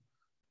direction.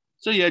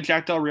 So yeah,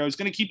 Jack Del Rio is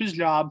going to keep his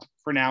job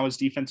for now as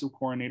defensive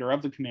coordinator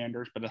of the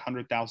Commanders, but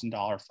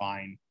 $100,000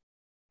 fine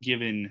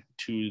given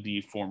to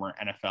the former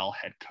NFL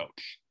head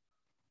coach.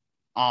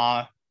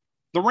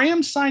 The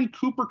Rams signed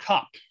Cooper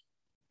Kupp.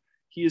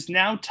 He is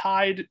now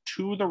tied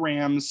to the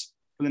Rams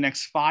for the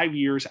next 5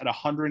 years at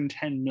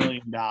 $110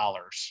 million.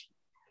 It's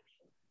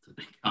a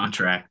big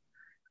contract.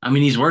 I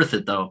mean, he's worth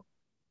it, though.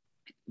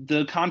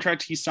 The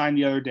contract he signed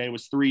the other day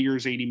was 3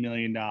 years, $80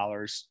 million.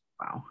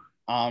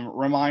 Wow.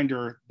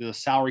 Reminder, the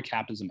salary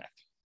cap is a myth.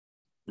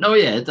 No,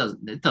 yeah, it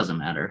doesn't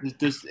matter.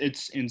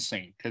 It's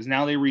insane because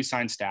now they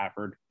re-signed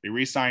Stafford. They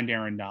re-signed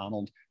Aaron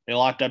Donald. They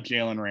locked up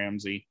Jalen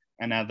Ramsey,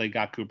 and now they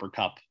got Cooper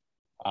Kupp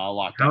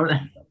locked up.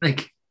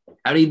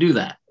 How do you do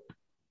that?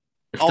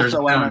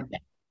 Also,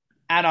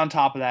 add on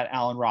top of that,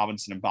 Allen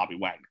Robinson and Bobby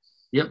Wagner.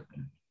 Yep.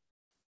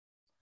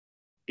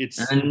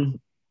 And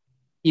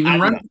even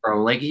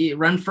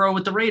Renfro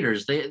with the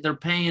Raiders, they're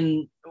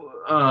paying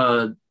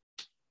who'd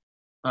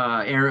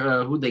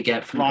they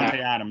get from Davante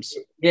Adams?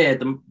 Yeah,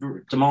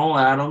 Jamal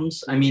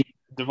Adams. I mean,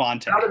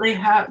 Devontae. How do they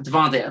have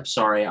Devontae? I'm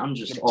sorry, I'm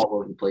just all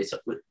over the place.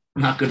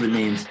 I'm not good with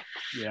names.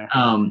 Yeah.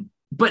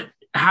 But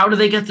how do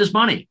they get this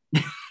money?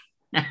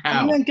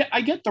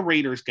 I get the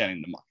Raiders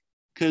getting the money.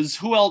 Because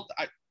who else?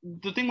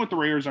 The thing with the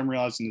Raiders I'm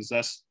realizing is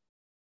this: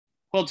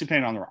 who else you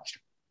paying on the roster?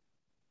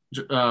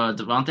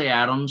 Devontae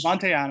Adams,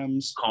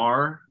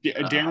 Carr,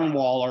 Darren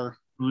Waller.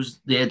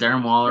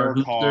 Darren Waller.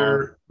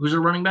 Who's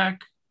their running back?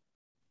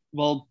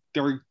 Well,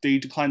 they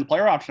declined the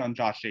player option on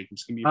Josh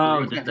Jacobs. Can be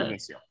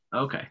this year.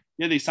 Okay.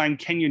 Yeah, they signed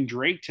Kenyon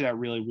Drake to that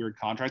really weird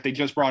contract. They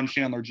just brought in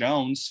Chandler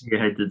Jones.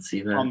 Yeah, I did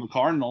see that from the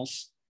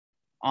Cardinals.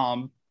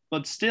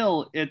 But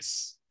still,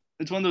 it's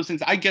one of those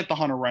things. I get the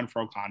Hunter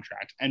Renfrow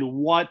contract, and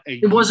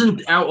it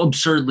wasn't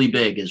absurdly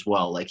big as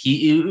well. Like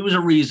it was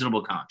a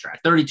reasonable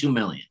contract, $32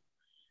 million.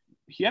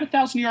 he had a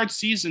 1,000-yard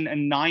season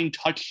and 9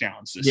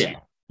 touchdowns this year.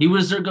 He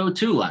was their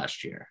go-to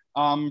last year.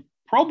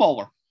 Pro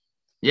Bowler.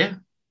 Yeah.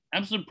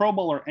 Absolute Pro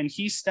Bowler. And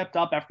he stepped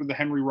up after the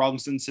Henry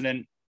Ruggs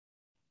incident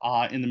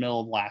in the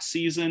middle of last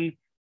season,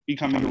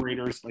 becoming the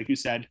Raiders, like you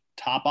said,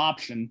 top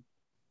option.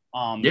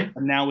 And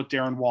now with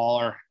Darren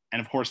Waller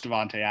and, of course,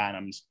 Devontae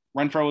Adams,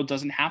 Renfrow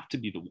doesn't have to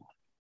be the one.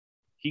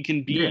 He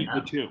can be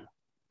the two.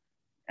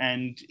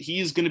 And he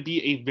is going to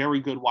be a very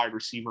good wide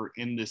receiver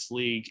in this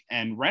league.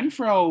 And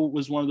Renfrow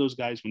was one of those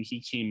guys when he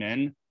came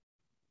in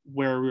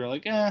where we were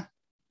like,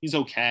 he's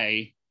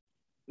okay.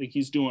 Like,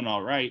 he's doing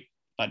all right.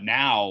 But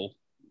now,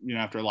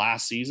 after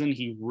last season,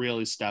 he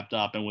really stepped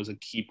up and was a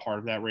key part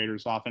of that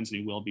Raiders offense,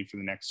 and he will be for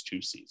the next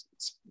 2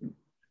 seasons.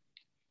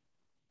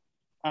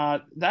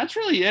 That's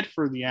really it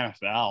for the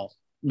NFL.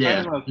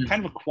 Yeah.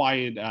 Kind of a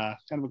quiet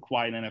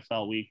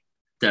NFL week.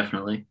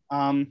 Definitely.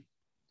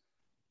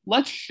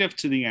 Let's shift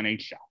to the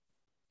NHL.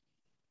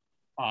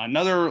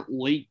 Another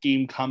late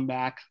game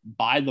comeback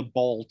by the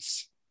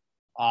Bolts.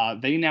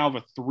 They now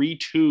have a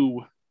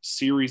 3-2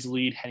 series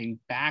lead heading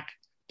back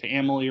to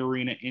Amalie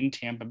Arena in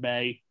Tampa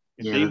Bay.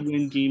 If they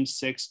win Game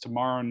 6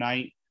 tomorrow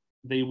night,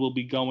 they will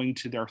be going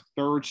to their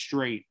 3rd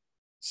straight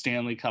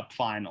Stanley Cup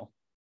final.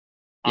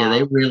 Yeah,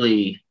 they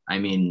really,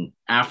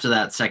 after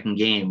that second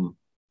game,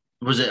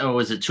 was it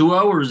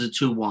 2-0 or was it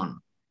 2-1?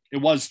 It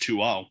was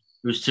 2-0.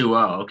 It was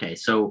 2-0. Okay.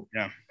 So,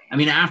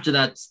 after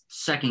that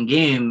second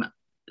game,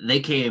 they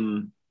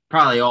came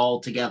probably all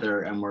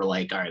together and were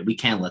like, all right, we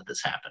can't let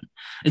this happen.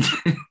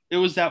 It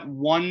was that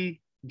one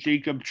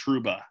Jacob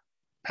Trouba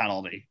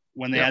penalty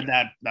when they had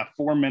that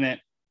 4-minute,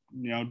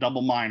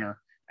 double minor,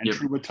 and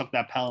Trouba took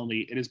that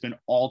penalty. It has been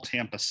all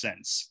Tampa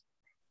since.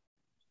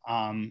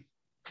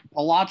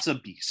 Palat's a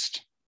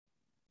beast.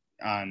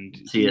 And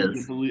he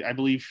is. I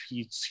believe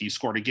he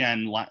scored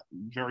again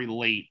very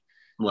late.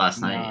 Last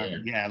night.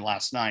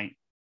 Last night.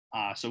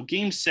 So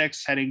Game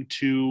 6 heading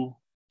to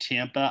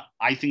Tampa.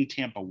 I think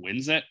Tampa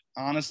wins it,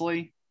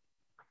 honestly.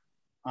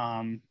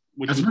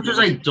 As much as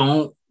I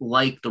don't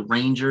like the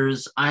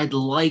Rangers, I'd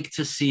like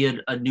to see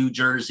a New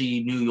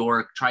Jersey, New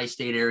York,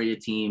 tri-state area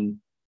team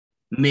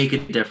make a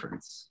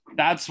difference.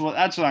 That's what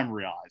I'm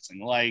realizing.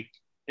 Like,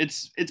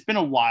 it's been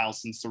a while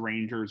since the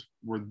Rangers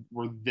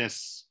were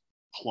this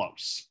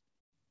close,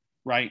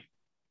 right?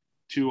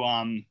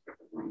 To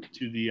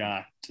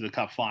the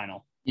Cup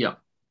final. Yeah.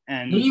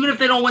 And even if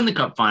they don't win the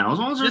Cup final, as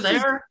long as they're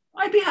there,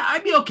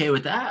 I'd be okay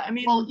with that.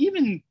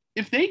 Even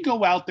if they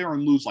go out there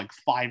and lose like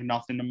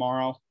 5-0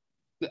 tomorrow,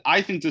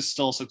 I think this is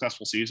still a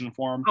successful season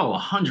for them. Oh,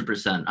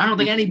 100%. I don't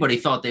think anybody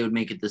thought they would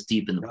make it this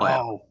deep in the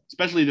playoffs.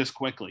 Especially this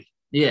quickly.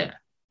 Yeah.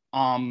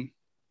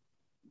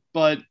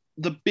 But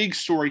the big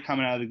story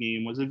coming out of the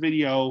game was a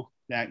video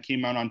that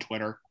came out on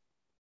Twitter.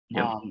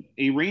 Yep.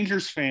 A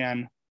Rangers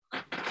fan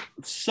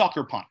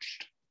sucker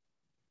punched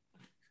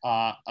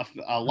a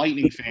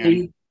Lightning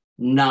fan.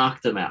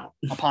 Knocked him out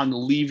upon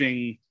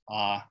leaving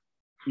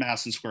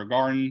Madison Square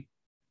Garden.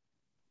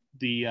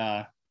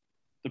 The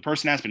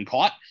person has been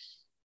caught.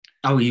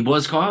 Oh, he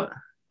was caught?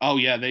 Oh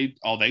yeah, they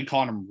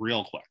caught him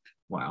real quick.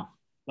 Wow.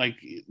 Like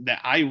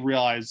that, I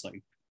realized.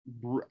 Like,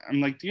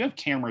 I'm like, do you have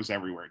cameras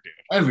everywhere, dude?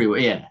 Everywhere,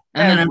 yeah.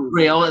 And then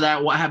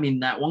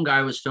that one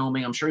guy was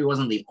filming. I'm sure he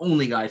wasn't the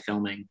only guy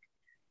filming.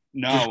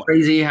 No, it's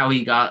crazy how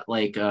he got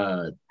like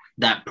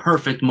that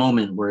perfect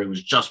moment where it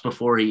was just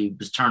before he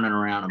was turning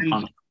around and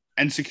punching.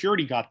 And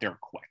security got there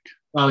quick.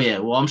 Oh yeah,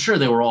 well I'm sure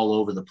they were all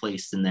over the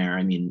place in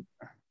there.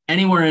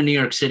 Anywhere in New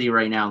York City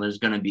right now, there's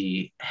going to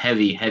be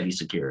heavy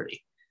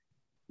security.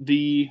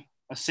 The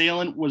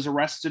assailant was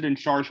arrested and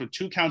charged with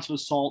 2 counts of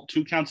assault,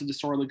 2 counts of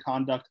disorderly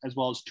conduct, as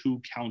well as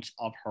 2 counts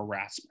of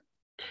harassment.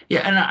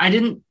 Yeah,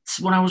 and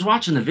when I was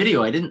watching the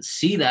video, I didn't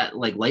see that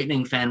like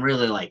Lightning fan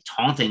really like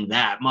taunting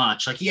that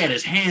much. Like he had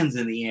his hands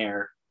in the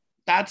air.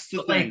 That's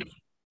the thing.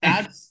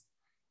 That's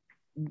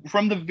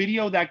from the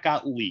video that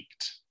got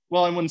leaked.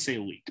 Well, I wouldn't say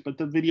leaked, but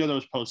the video that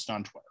was posted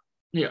on Twitter.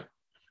 Yeah.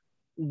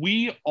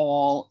 We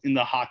all in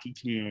the hockey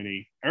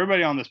community,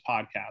 everybody on this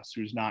podcast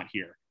who's not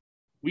here,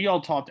 we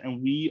all talked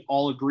and we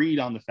all agreed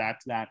on the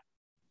fact that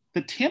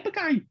the Tampa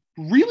guy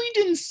really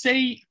didn't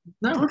say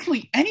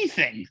virtually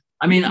anything.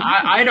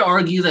 I'd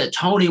argue that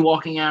Tony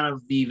walking out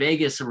of the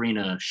Vegas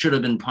arena should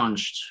have been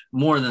punched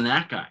more than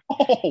that guy.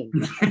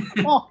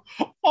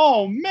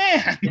 Oh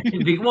man.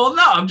 Well,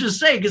 no, I'm just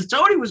saying because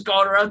Tony was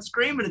going around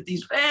screaming at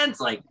these fans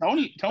like,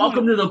 Tony,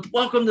 welcome to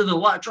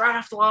the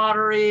draft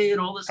lottery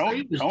and all this.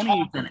 He was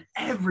taunting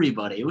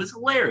everybody. It was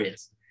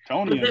hilarious.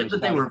 Tony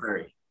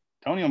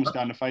almost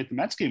got in a fight the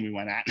Mets game we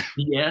went at.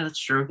 Yeah, that's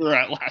true. We were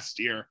at last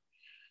year.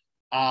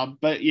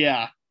 But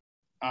yeah.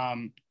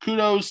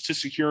 Kudos to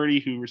security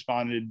who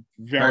responded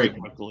very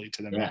quickly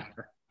to the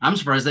matter. I'm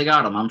surprised they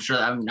got him. I'm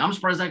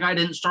surprised that guy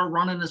didn't start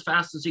running as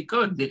fast as he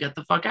could to get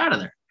the fuck out of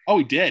there. Oh,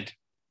 he did.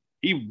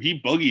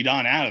 He boogied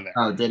on out of there.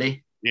 Oh, did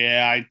he?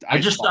 Yeah, I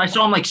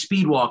saw him like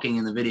speed walking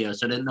in the video,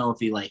 so I didn't know if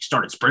he like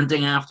started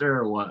sprinting after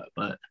or what.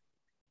 But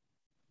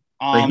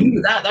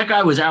that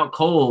guy was out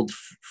cold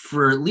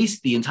for at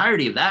least the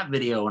entirety of that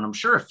video, and I'm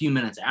sure a few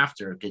minutes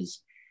after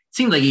because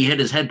seemed like he hit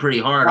his head pretty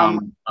hard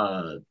on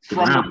the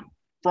ground.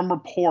 From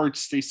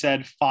reports, they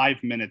said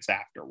 5 minutes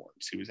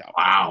afterwards he was out.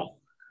 Wow.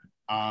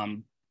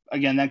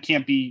 Again, that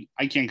can't be.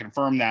 I can't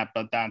confirm that,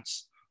 but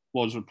that's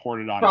what was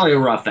reported on. Probably a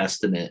rough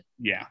estimate.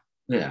 Yeah.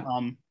 Yeah.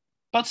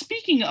 But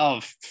speaking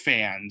of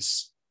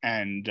fans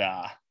and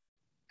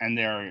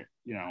their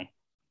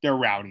their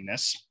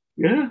rowdiness.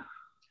 Yeah.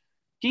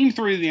 Game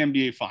 3 of the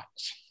NBA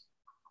Finals.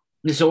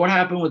 So what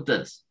happened with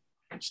this?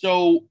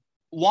 So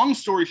long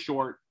story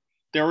short,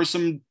 there was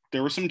some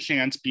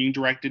chants being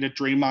directed at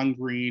Draymond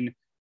Green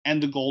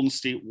and the Golden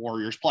State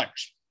Warriors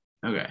players.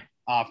 Okay.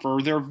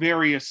 For their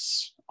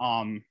various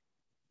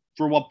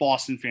for what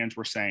Boston fans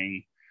were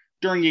saying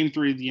during Game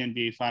 3 of the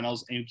NBA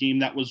Finals, a game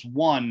that was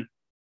won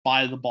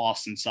by the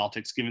Boston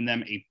Celtics, giving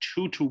them a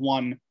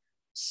 2-1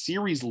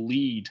 series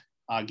lead.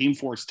 Game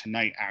 4 is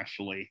tonight,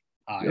 actually,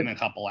 in a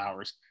couple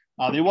hours.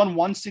 They won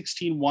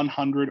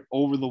 116-100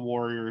 over the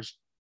Warriors.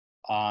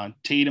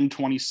 Tatum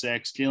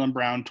 26, Jaylen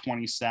Brown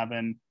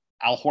 27,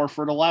 Al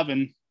Horford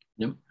 11.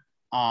 Yep.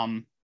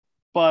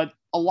 But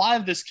a lot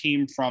of this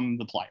came from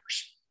the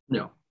players.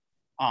 Yeah.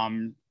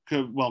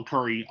 Well,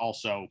 Curry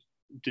also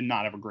did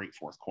not have a great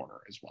fourth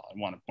quarter as well. I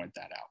want to point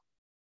that out.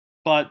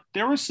 But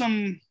there were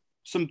some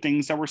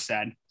things that were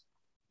said,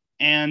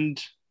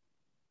 and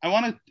I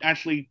want to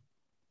actually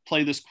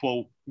play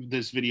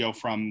this video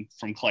from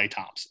Klay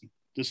Thompson.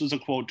 This was a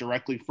quote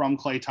directly from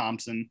Klay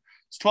Thompson.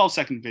 It's a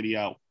 12-second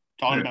video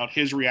talking about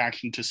his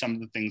reaction to some of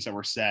the things that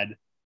were said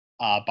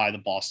by the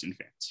Boston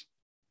fans.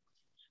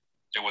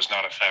 It was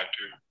not a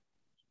factor.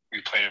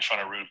 We played in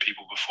front of rude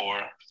people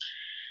before,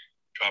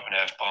 dropping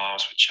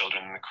F-bombs with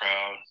children in the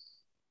crowd.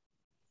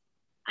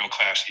 Real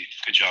classy.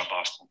 Good job,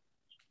 Boston.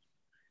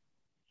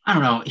 I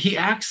don't know. He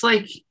acts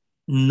like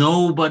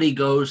nobody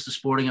goes to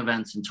sporting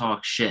events and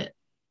talks shit.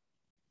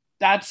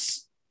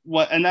 That's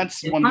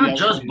it's not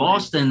just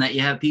Boston that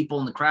you have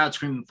people in the crowd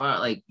screaming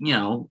like,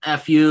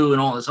 F you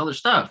and all this other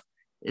stuff.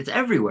 It's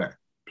everywhere.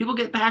 People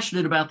get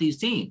passionate about these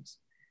teams.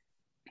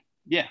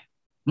 Yeah.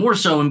 More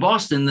so in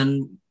Boston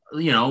than,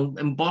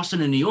 in Boston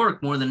and New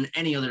York more than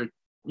any other,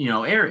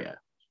 area.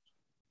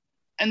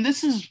 And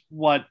this is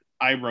what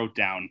I wrote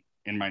down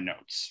in my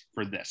notes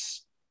for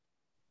this.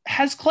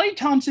 Has Klay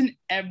Thompson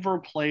ever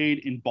played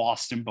in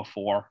Boston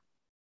before?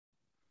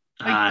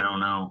 I don't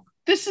know.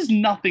 This is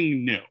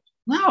nothing new.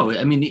 No,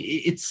 I mean,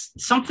 it's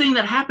something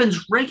that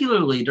happens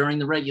regularly during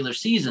the regular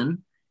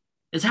season.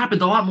 It's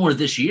happened a lot more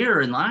this year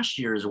and last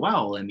year as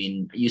well. I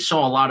mean, you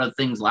saw a lot of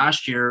things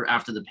last year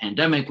after the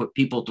pandemic with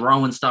people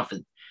throwing stuff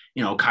at,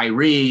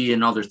 Kyrie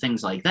and other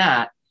things like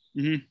that.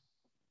 Mm-hmm.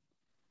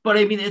 But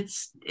I mean,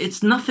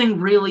 it's nothing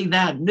really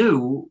that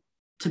new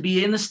to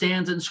be in the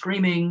stands and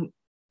screaming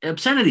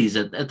obscenities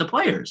at the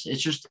players.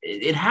 It's just,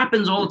 it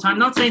happens all the time. I'm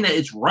not saying that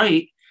it's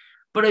right,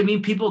 but I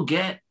mean, people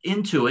get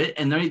into it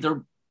and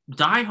they're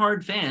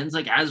diehard fans,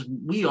 like as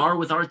we are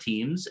with our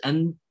teams,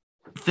 and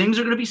things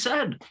are going to be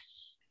said.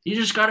 You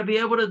just got to be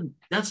able to,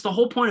 that's the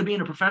whole point of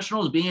being a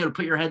professional, is being able to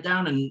put your head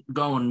down and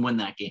go and win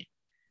that game.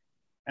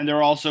 And there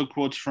are also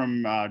quotes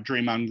from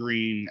Draymond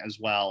Green as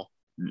well,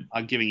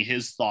 giving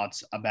his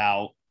thoughts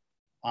about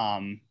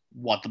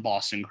what the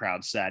Boston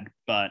crowd said.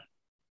 But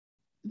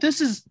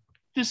this is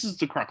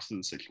the crux of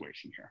the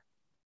situation here.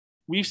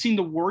 We've seen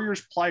the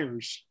Warriors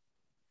players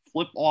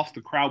flip off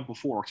the crowd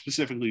before,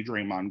 specifically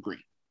Draymond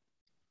Green.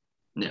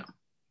 Yeah.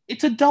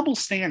 It's a double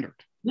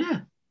standard. Yeah.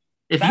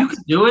 If you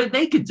could do it,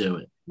 they could do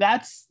it.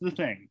 That's the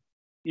thing.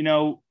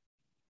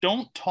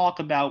 Don't talk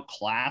about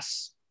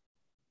class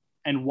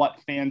and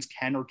what fans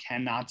can or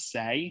cannot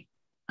say.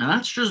 And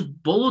that's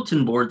just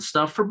bulletin board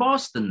stuff for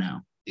Boston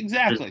now.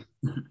 Exactly.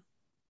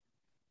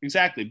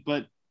 Exactly.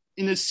 But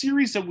in a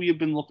series that we have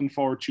been looking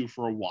forward to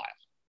for a while,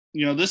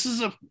 this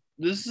is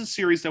a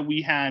series that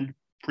we had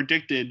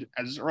predicted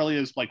as early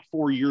as like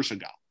 4 years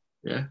ago.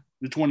 Yeah.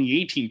 The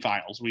 2018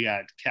 finals, we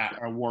had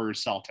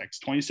Warriors Celtics.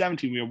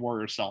 2017, we had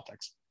Warriors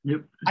Celtics.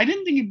 Yep. I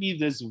didn't think it'd be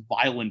this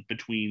violent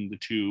between the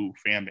two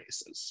fan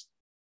bases.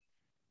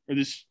 Or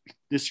this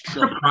I'm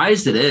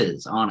surprised it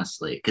is,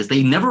 honestly, because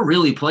they never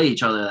really play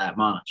each other that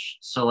much.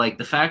 So, like,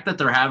 the fact that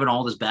they're having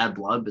all this bad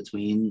blood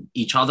between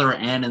each other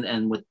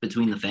and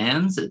between the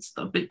fans, it's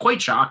a bit quite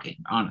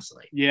shocking,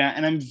 honestly. Yeah,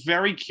 and I'm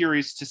very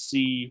curious to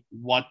see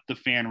what the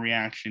fan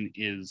reaction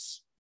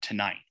is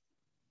tonight.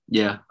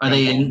 Yeah. Are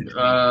they in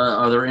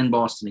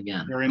Boston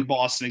again? They're in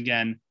Boston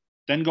again.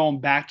 Then going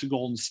back to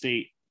Golden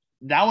State.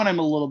 That one I'm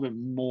a little bit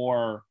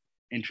more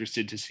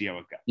interested to see how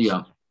it goes.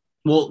 Yeah.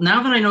 Well,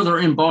 now that I know they're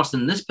in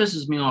Boston, this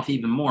pisses me off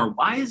even more.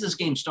 Why is this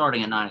game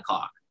starting at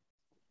 9:00?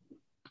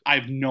 I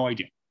have no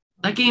idea.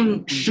 That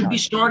game should be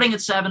starting at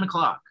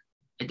 7:00.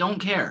 I don't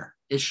care.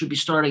 It should be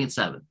starting at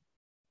 7.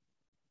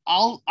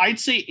 I'd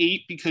say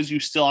 8 because you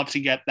still have to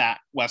get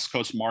that West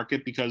Coast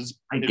market, because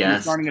if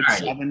you're starting at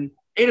 7.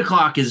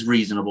 8:00 is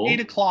reasonable.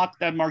 8:00,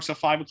 that marks a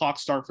 5:00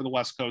 start for the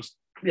West Coast.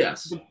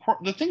 Yes.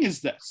 The thing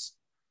is this,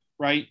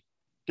 right?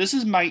 This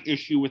is my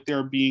issue with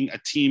there being a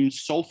team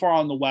so far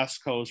on the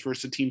West Coast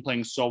versus a team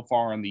playing so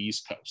far on the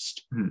East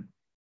Coast. Hmm.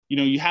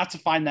 you have to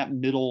find that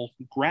middle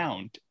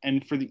ground.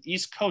 And for the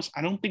East Coast,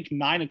 I don't think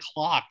 9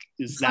 o'clock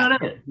is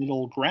that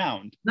middle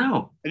ground.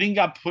 No. I think you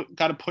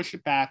got to push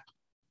it back.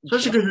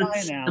 Especially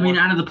because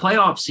out of the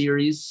playoff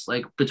series,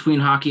 like between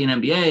hockey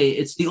and NBA,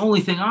 it's the only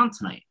thing on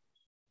tonight.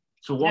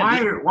 So why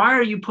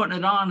are you putting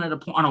it on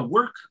on a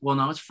work? Well,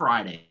 no, it's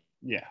Friday.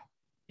 Yeah.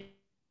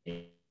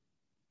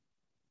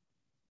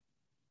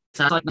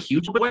 So it's like a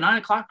huge 9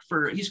 o'clock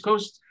for East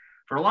Coast.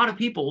 For a lot of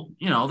people,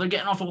 they're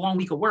getting off a long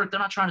week of work. They're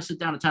not trying to sit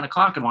down at 10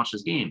 o'clock and watch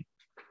this game.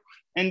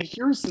 And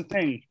here's the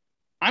thing.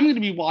 I'm going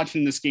to be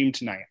watching this game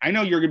tonight. I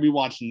know you're going to be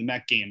watching the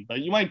Met game, but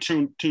you might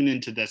tune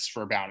into this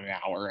for about an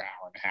hour and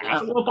a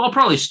half. Well, I'll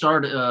probably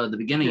start the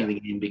beginning of the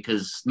game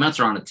because the Mets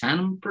are on at 10,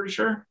 I'm pretty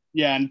sure.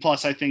 Yeah, and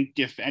plus I think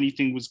if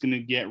anything was going to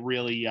get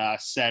really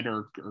said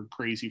or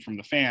crazy from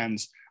the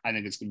fans, I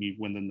think it's going to be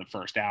within the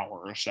first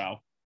hour or so.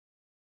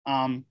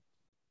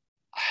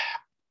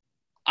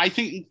 I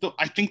think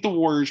the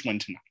Warriors win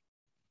tonight.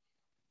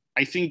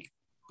 I think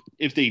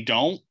if they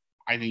don't,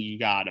 I think you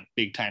got a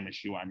big time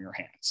issue on your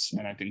hands,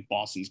 and I think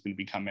Boston's going to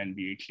become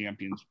NBA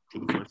champions for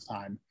the first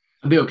time.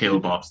 I'd be okay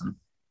with Boston.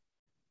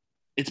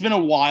 It's been a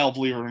while,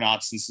 believe it or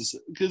not, since this,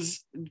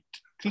 because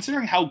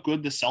considering how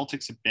good the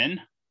Celtics have been,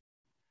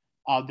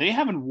 they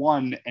haven't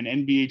won an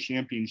NBA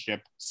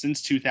championship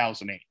since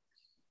 2008.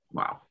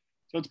 Wow!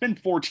 So it's been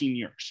 14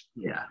 years.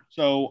 Yeah.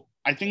 So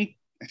I think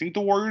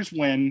the Warriors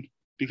win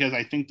because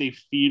I think they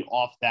feed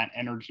off that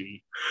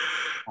energy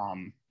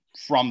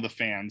from the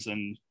fans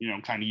and,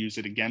 kind of use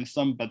it against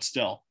them, but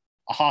still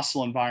a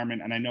hostile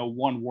environment. And I know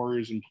one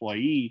Warriors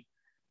employee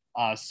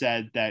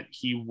said that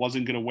he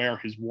wasn't going to wear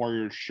his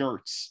Warriors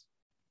shirts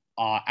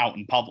out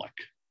in public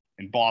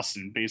in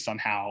Boston based on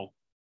how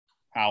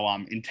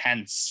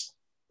intense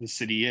the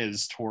city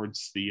is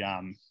towards the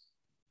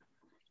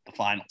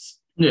finals.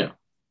 Yeah.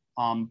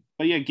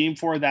 But yeah, game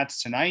 4,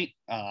 that's tonight.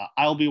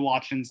 I'll be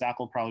watching. Zach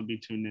will probably be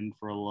tuned in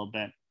for a little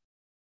bit.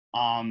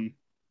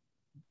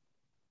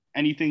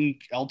 Anything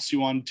else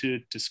you want to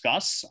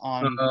discuss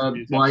on?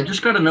 Well, I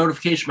just got a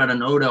notification about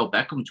an Odell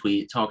Beckham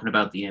tweet talking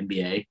about the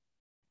NBA.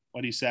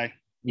 What do you say?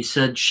 He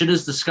said, "Shit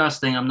is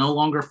disgusting. I'm no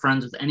longer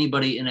friends with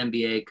anybody in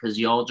NBA because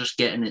y'all just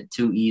getting it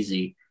too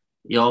easy.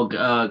 Y'all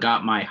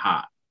got my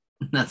hot."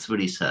 That's what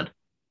he said.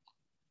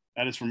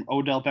 That is from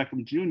Odell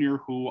Beckham Jr.,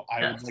 who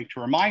I would like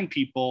to remind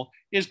people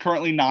is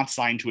currently not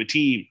signed to a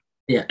team.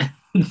 Yeah.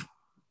 He's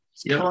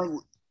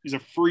a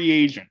free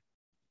agent.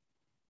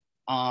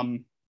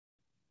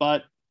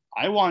 But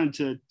I wanted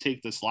to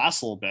take this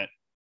last little bit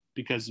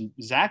because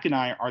Zach and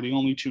I are the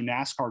only 2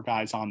 NASCAR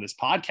guys on this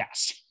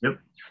podcast. Yep.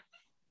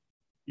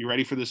 You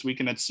ready for this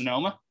weekend at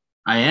Sonoma?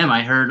 I am.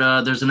 I heard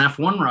there's an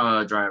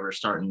F1 driver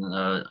starting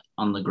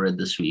on the grid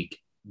this week.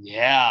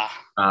 Yeah.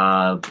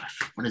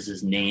 What is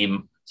his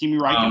name? Kimi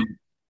Räikkönen?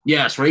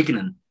 Yes,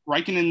 Räikkönen.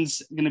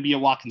 Räikkönen's going to be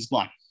at Watkins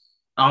Glen.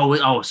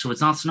 Oh, so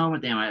it's not Sonoma?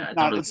 Damn, I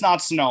thought it's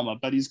not Sonoma,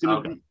 but he's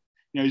going to be,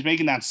 he's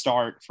making that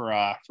start for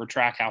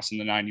Trackhouse in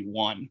the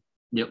 91.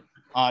 Yep.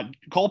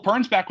 Cole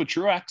Pern's back with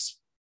Truex.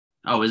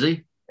 Oh, is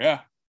he?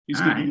 Yeah. He's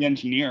going to be the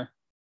engineer.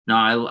 No,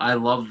 I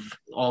love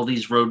all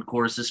these road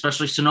courses,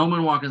 especially Sonoma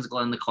and Watkins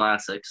Glen, the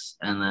classics.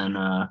 And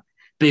then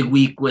big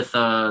week with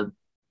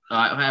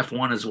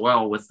F1 as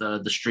well with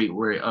the street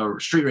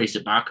race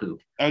at Baku.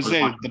 I was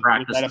saying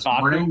practice this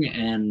morning,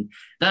 and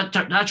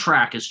that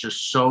track is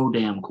just so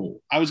damn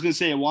cool. I was gonna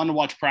say I wanted to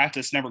watch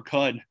practice, never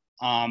could.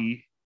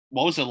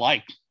 What was it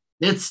like?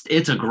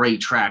 It's a great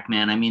track,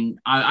 man. I mean,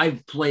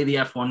 I play the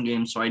F1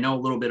 game, so I know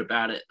a little bit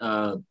about it.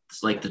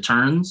 It's like the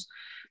turns,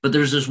 but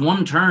there's this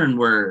one turn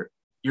where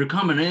you're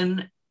coming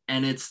in,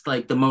 and it's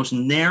like the most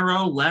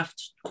narrow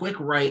left, quick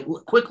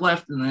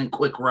left, and then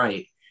quick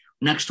right,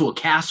 next to a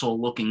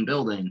castle-looking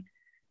building,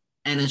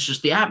 and it's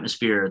just the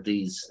atmosphere at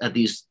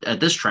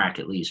this track,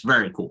 at least,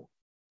 very cool.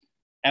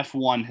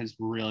 F1 has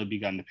really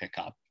begun to pick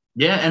up.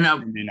 Yeah, and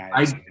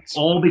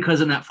all because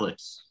of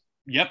Netflix.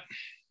 Yep.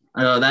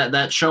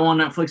 That show on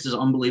Netflix is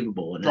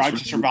unbelievable. And Drive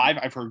to Survive,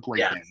 I've heard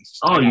great things.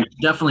 Oh, you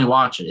definitely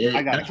watch it.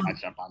 I gotta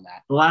catch up on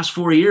that. The last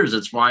 4 years,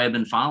 it's why I've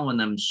been following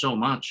them so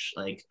much.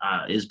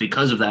 Is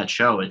because of that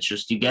show. It's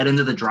just you get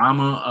into the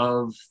drama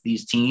of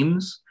these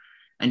teams,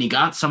 and you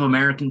got some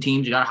American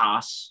teams. You got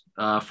Haas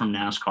from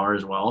NASCAR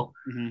as well.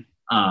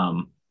 Mm-hmm.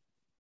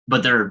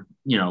 But they're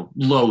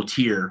low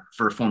tier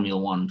for Formula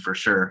One for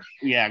sure.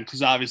 Yeah,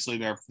 because obviously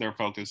their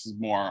focus is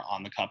more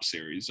on the Cup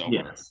Series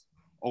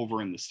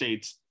over in the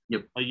States.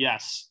 Yep. But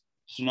yes,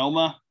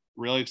 Sonoma,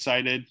 really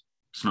excited.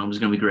 Sonoma's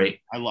going to be great.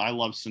 I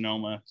love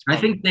Sonoma. I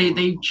think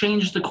they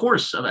changed the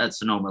course at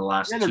Sonoma the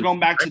last. Yeah, they're going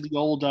back to the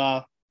old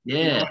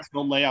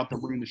layout that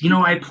we're in the.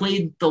 I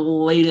played the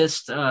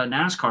latest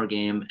NASCAR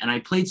game, and I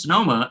played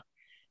Sonoma,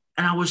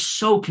 and I was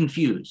so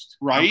confused.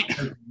 Right?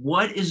 Like,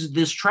 what is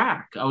this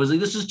track? I was like,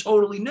 this is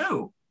totally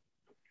new.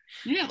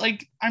 Yeah,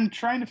 I'm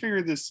trying to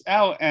figure this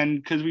out,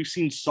 and because we've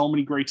seen so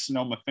many great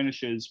Sonoma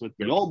finishes with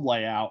the old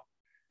layout.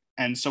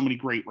 And so many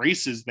great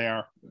races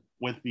there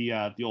with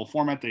the old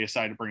format. They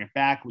decided to bring it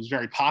back. It was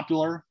very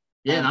popular.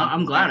 Yeah, and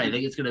I'm glad. I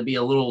think it's going to be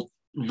a little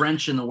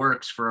wrench in the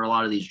works for a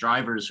lot of these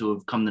drivers who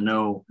have come to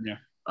know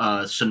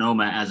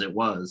Sonoma as it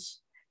was.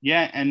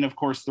 Yeah, and of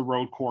course the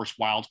road course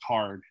wild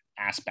card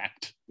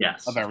aspect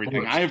of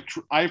everything. I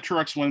have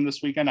Truex winning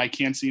this weekend. I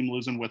can't see him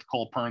losing with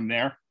Cole Pern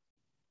there.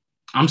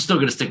 I'm still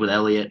going to stick with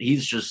Elliott.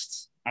 He's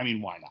just... I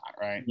mean, why not,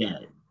 right? Yeah.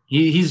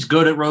 He's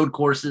good at road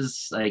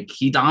courses. Like,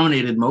 he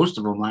dominated most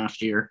of them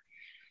last year.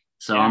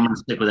 So I'm going to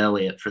stick with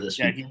Elliott for this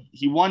week.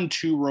 He won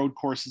 2 road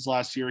courses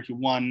last year. He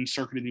won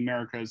Circuit of the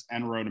Americas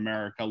and Road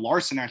America.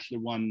 Larson actually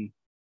won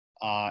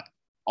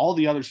all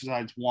the others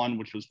besides one,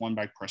 which was won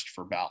by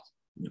Christopher Bell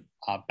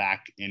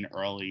back in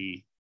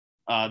early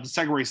the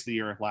second race of the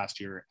year last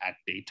year at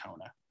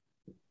Daytona.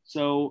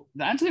 So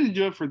that's going to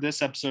do it for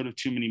this episode of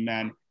Too Many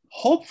Men.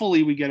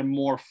 Hopefully we get a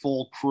more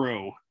full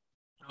crew.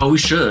 Oh, we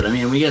should. I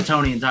mean, we get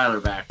Tony and Tyler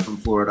back from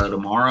Florida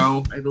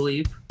tomorrow, I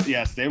believe.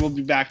 Yes, they will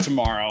be back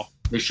tomorrow.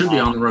 They should be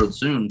on the road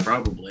soon,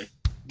 probably.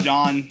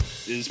 John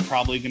is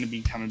probably going to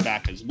be coming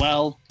back as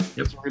well.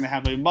 Yep. So we're going to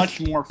have a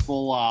much more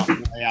full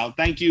layout.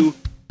 Thank you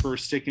for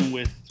sticking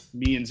with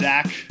me and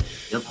Zach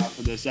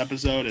for this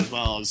episode, as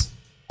well as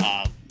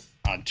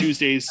on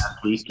Tuesdays.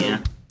 Last week,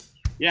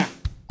 yeah.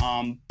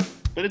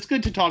 But it's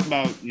good to talk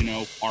about,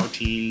 our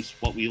teams,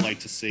 what we like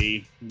to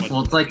see.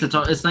 Well,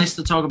 it's nice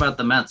to talk about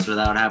the Mets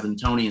without having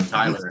Tony and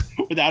Tyler.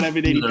 Without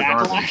having any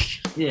backlash.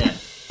 Yeah.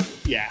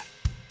 Yeah.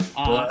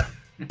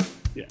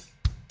 Yeah.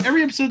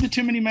 Every episode of the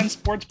Too Many Men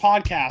Sports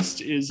Podcast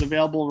is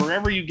available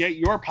wherever you get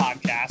your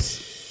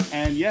podcasts.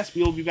 And yes,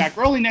 we will be back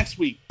early next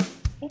week,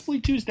 hopefully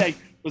Tuesday,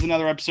 with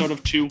another episode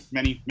of Too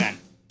Many Men.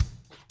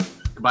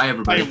 Goodbye,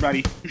 everybody.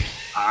 Bye,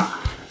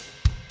 everybody.